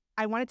about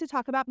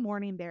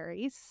morning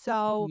berries.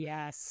 So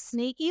yes.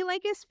 Sneaky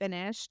Link is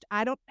finished.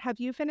 I don't Have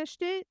you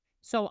finished it?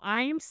 So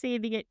I am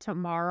saving it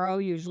tomorrow,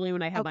 usually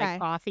when I have my Okay.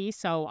 coffee.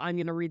 So I'm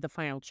gonna read the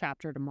final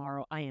chapter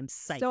tomorrow. I am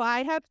psyched. So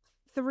I have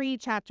 3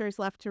 chapters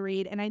left to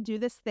read, and I do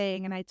this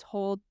thing, and I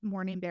told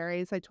Morning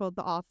Berries, I told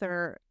the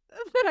author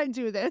that I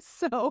do this,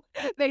 so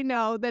they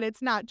know that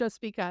it's not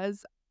just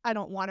because I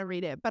don't want to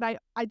read it, but I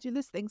do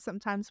this thing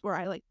sometimes where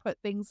I like put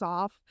things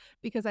off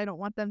because I don't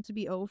want them to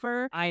be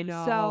over. I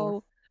know.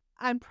 So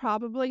I'm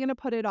probably going to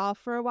put it off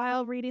for a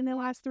while reading the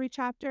last 3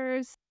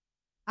 chapters.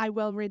 I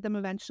will read them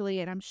eventually,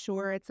 and I'm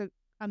sure it's a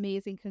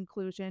amazing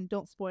conclusion.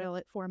 Don't spoil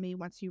it for me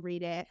once you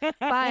read it.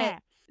 But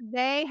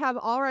they have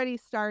already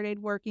started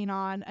working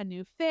on a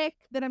new fic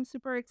that I'm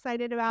super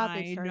excited about.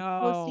 They've I started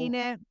posting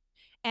know. it.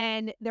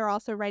 And they're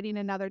also writing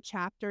another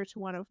chapter to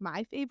one of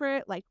my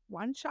favorite, like,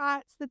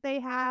 one-shots that they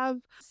have.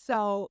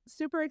 So,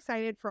 super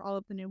excited for all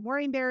of the new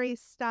Morningberry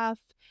stuff.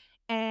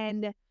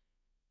 And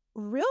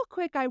real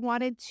quick, I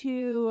wanted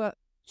to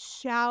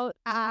shout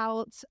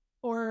out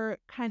or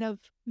kind of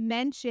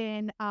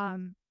mention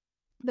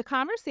the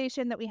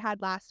conversation that we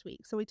had last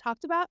week. So we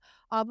talked about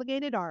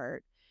obligated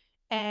art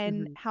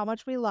and Mhm. how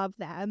much we love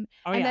them.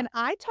 Oh, And yeah. then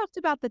I talked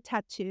about the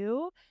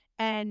tattoo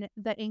and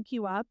the Ink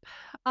You Up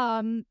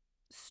um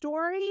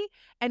story.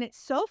 And it's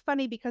so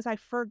funny because I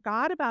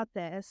forgot about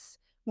this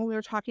when we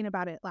were talking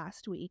about it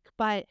last week.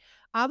 But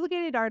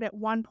obligated art at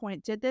one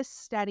point did this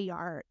steady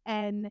art,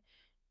 and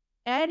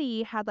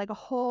Eddie had like a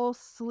whole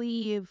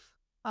sleeve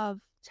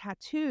of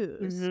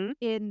tattoos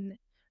Mhm.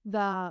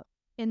 the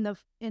in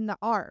the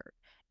art,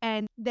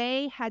 and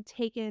they had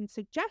taken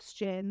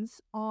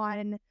suggestions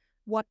on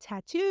what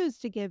tattoos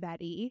to give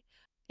Eddie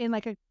in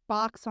like a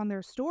box on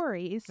their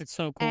stories, It's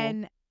so cool.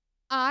 and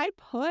I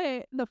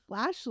put the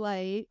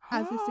flashlight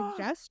as a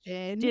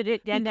suggestion Did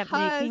it end up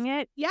because making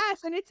it?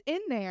 yes, and it's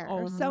in there.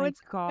 Oh So my it's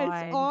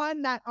god.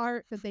 on that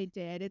art that they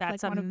did. It's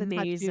That's like one of the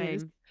tattoos.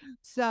 amazing.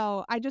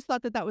 So I just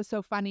thought that that was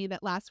so funny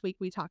that last week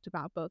we talked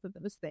about both of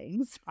those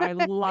things. I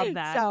love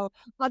that. So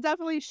I'll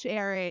definitely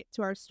share it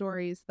to our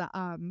stories,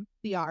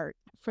 the art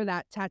for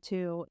that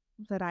tattoo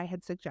that I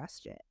had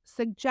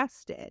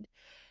suggested.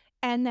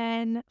 And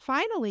then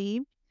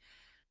finally,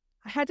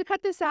 I had to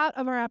cut this out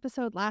of our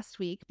episode last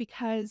week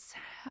because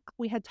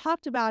we had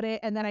talked about it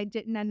and then I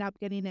didn't end up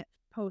getting it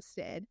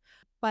posted.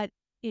 But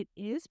it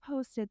is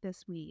posted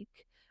this week.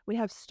 We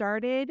have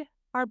started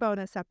our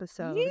bonus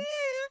episodes. Yeah.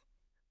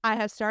 I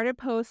have started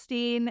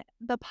posting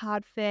the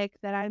podfic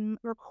that I'm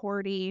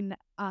recording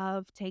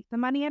of Take the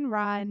Money and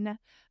Run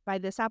by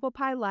This Apple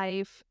Pie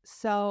Life.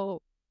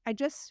 So I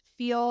just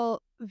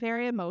feel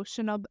very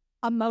emotional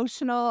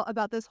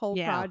about this whole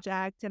Yeah.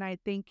 project. And I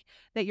think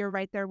that you're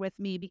right there with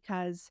me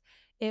because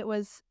it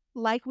was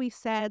like we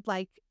said,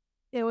 like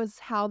it was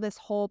how this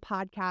whole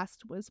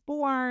podcast was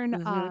born,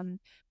 Mhm.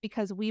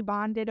 because we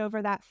bonded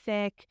over that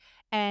fic.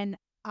 And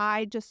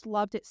I just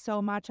loved it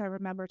so much. I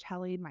remember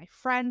telling my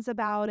friends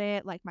about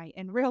it, like my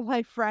in real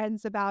life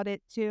friends about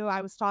it too.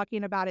 I was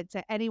talking about it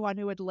to anyone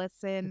who would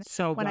listen It's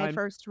so when I good.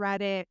 first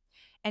read it.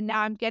 And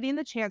now I'm getting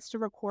the chance to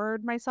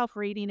record myself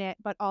reading it,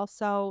 but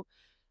also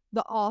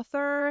the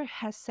author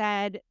has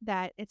said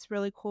that it's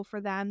really cool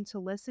for them to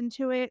listen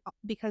to it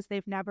because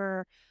they've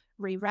never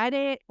reread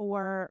it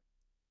or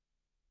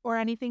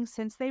anything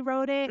since they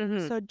wrote it.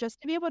 Mhm. So just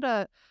to be able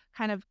to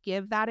kind of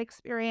give that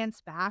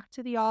experience back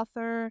to the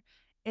author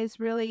is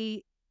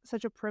really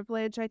such a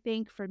privilege, I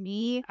think, for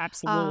me.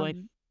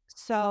 Absolutely.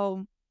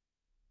 So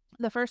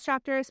the first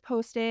chapter is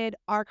posted.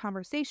 Our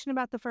conversation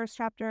about the first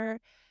chapter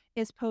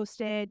is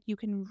posted. You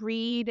can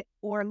read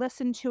or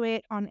listen to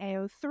it on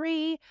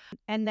AO3.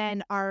 And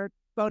then our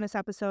bonus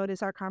episode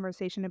is our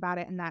conversation about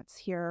it. And that's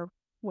here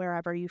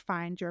wherever you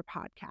find your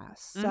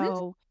podcast. Mhm.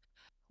 So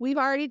we've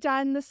already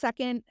done the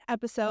second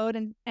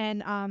episode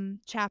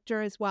and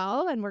chapter as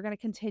well, and we're going to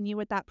continue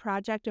with that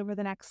project over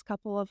the next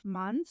couple of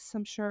months.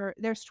 I'm sure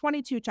there's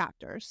 22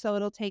 chapters, so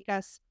it'll take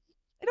us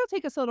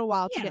a little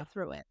while to Yeah. get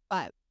through it,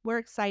 but we're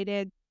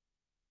excited.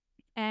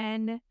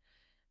 And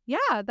yeah,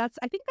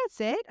 I think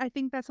that's it. I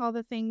think that's all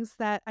the things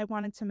that I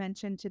wanted to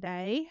mention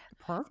today.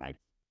 Perfect.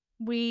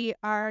 We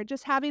are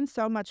just having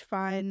so much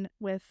fun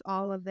with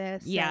all of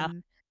this, Yeah.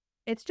 and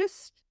it's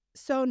just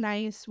so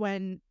nice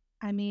when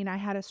I mean, I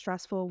had a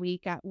stressful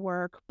week at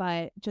work,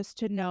 but just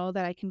to know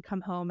that I can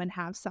come home and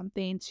have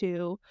something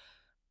to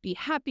be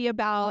happy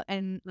about,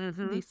 and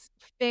Mhm. these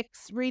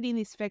reading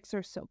these fics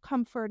are so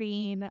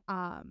comforting.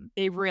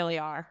 They really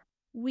are.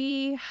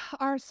 We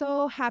are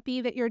so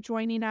happy that you're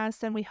joining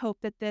us, and we hope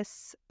that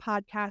this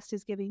podcast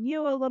is giving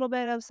you a little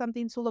bit of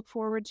something to look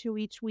forward to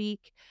each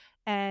week.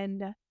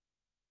 And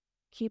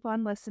keep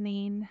on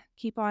listening,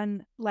 keep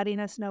on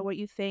letting us know what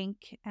you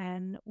think,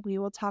 and we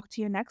will talk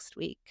to you next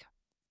week.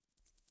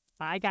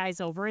 Bye, guys.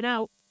 Over and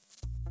out.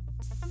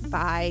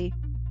 Bye.